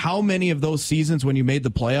amount, but how many of those seasons when you made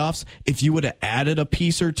the playoffs, if you would have added a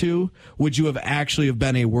piece or two, would you have actually have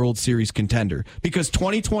been a World Series contender? Because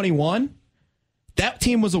 2021, that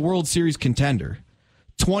team was a World Series contender.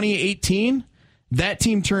 2018, that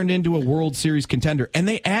team turned into a World Series contender, and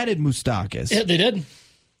they added Moustakas. Yeah, they did.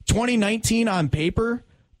 2019 on paper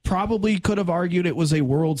probably could have argued it was a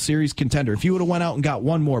World Series contender if you would have went out and got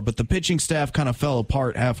one more, but the pitching staff kind of fell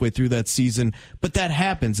apart halfway through that season. But that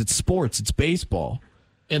happens. It's sports. It's baseball.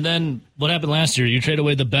 And then what happened last year? You trade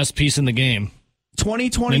away the best piece in the game.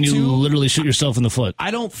 2022. And you literally shoot yourself in the foot.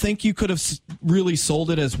 I don't think you could have really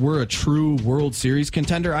sold it as we're a true World Series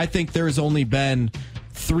contender. I think there's only been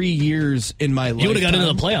 3 years in my life. You would have got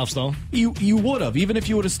into the playoffs, though. You would have. Even if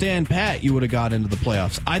you would have stand pat, you would have got into the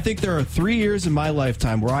playoffs. I think there are 3 years in my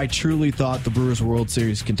lifetime where I truly thought the Brewers were World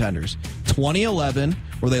Series contenders. 2011,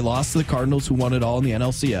 where they lost to the Cardinals, who won it all in the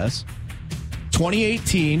NLCS.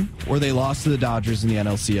 2018, where they lost to the Dodgers in the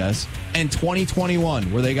NLCS. And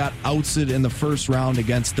 2021, where they got ousted in the first round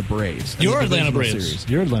against the Braves. Your Atlanta Braves.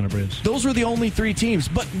 Your Atlanta Braves. Those were the only 3 teams,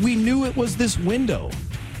 but we knew it was this window.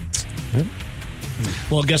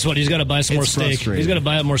 Well, guess what? He's got to buy some more steak. He's got to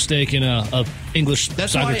buy up more steak in a English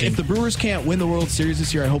That's soccer why team. If the Brewers can't win the World Series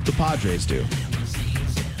this year, I hope the Padres do.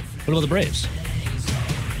 What about the Braves?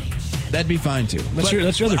 That'd be fine too. That's your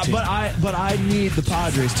other team. But I need the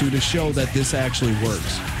Padres to show that this actually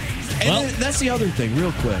works. And well, that's the other thing,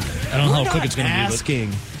 real quick. I don't know how quick it's going to be.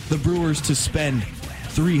 Asking the Brewers to spend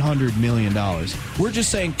 $300 million. We're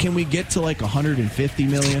just saying, can we get to like $150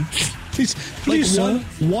 million? Please, like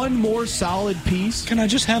one more solid piece. Can I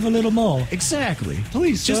just have a little more? Exactly.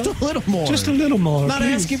 Please, just sir. a little more. Just a little more. Not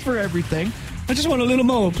please. asking for everything. I just want a little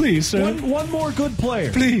more, please, sir. One more good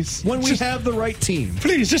player. Please. When we have the right team.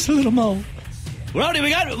 Please, just a little more. Rowdy, we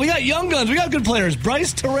got young guns. We got good players.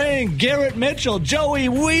 Bryce Terang, Garrett Mitchell, Joey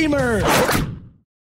Weimer.